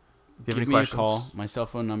 Give me questions? A call. My cell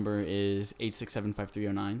phone number is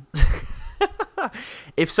 867-5309.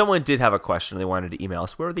 If someone did have a question and they wanted to email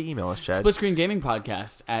us, where would they email us, Chad?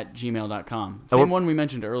 splitscreengamingpodcast@gmail.com. Same one we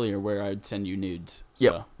mentioned earlier where I'd send you nudes.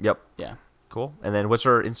 So, Yep. Yeah. Cool. And then what's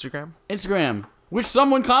our Instagram? Instagram, which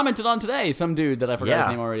someone commented on today. Some dude that I forgot his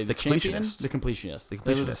name already. The Completionist. The completionist.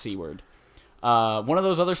 That was a C word. One of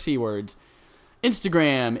those other C words.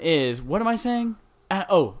 Instagram is, what am I saying? At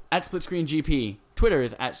SplitScreenGP. Twitter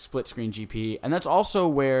is at SplitScreenGP. And that's also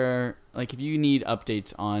where, if you need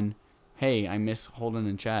updates on, hey, I miss Holden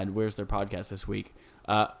and Chad, where's their podcast this week?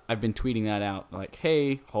 I've been tweeting that out.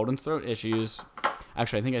 Hey, Holden's throat issues.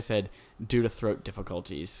 Actually, I think I said, due to throat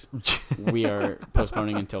difficulties, we are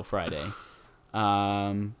postponing until Friday.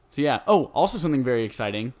 So yeah. Oh, also something very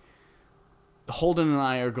exciting. Holden and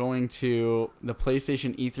I are going to the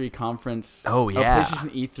PlayStation E3 conference. Oh, yeah.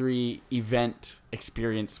 PlayStation E3 event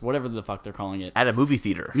experience, whatever the fuck they're calling it. At a movie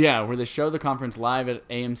theater. Yeah, where they show the conference live at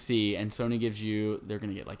AMC, and Sony gives you, they're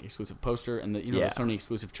going to get exclusive poster and the Sony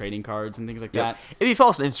exclusive trading cards and things like that. If you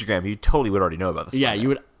follow us on Instagram, you totally would already know about this. Yeah, you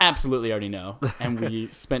would absolutely already know. And we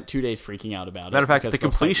spent 2 days freaking out about it. Matter of fact, the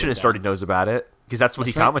completionist already knows about it because that's what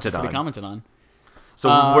he commented on. That's what he commented on. So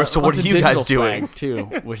what are you guys doing? Too,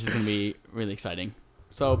 which is going to be really exciting.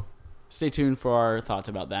 So stay tuned for our thoughts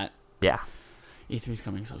about that. Yeah. E3's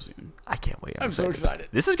coming so soon. I can't wait. I'm so excited.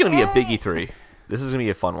 This is going to be a big E3. This is going to be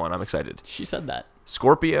a fun one. I'm excited. She said that.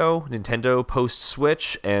 Scorpio, Nintendo post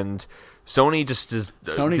Switch, and Sony just is.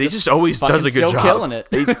 Sony they just always does a good still job. Killing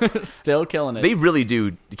it. Still killing it. They really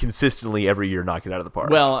do consistently every year knock it out of the park.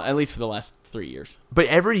 Well, at least for the last 3 years. But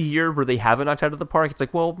every year where they haven't knocked out of the park, it's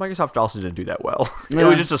like, well, Microsoft also didn't do that well. Yeah. It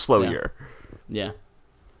was just a slow year. Yeah.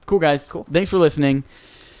 Cool, guys. Cool. Thanks for listening.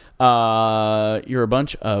 You're a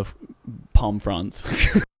bunch of palm fronds.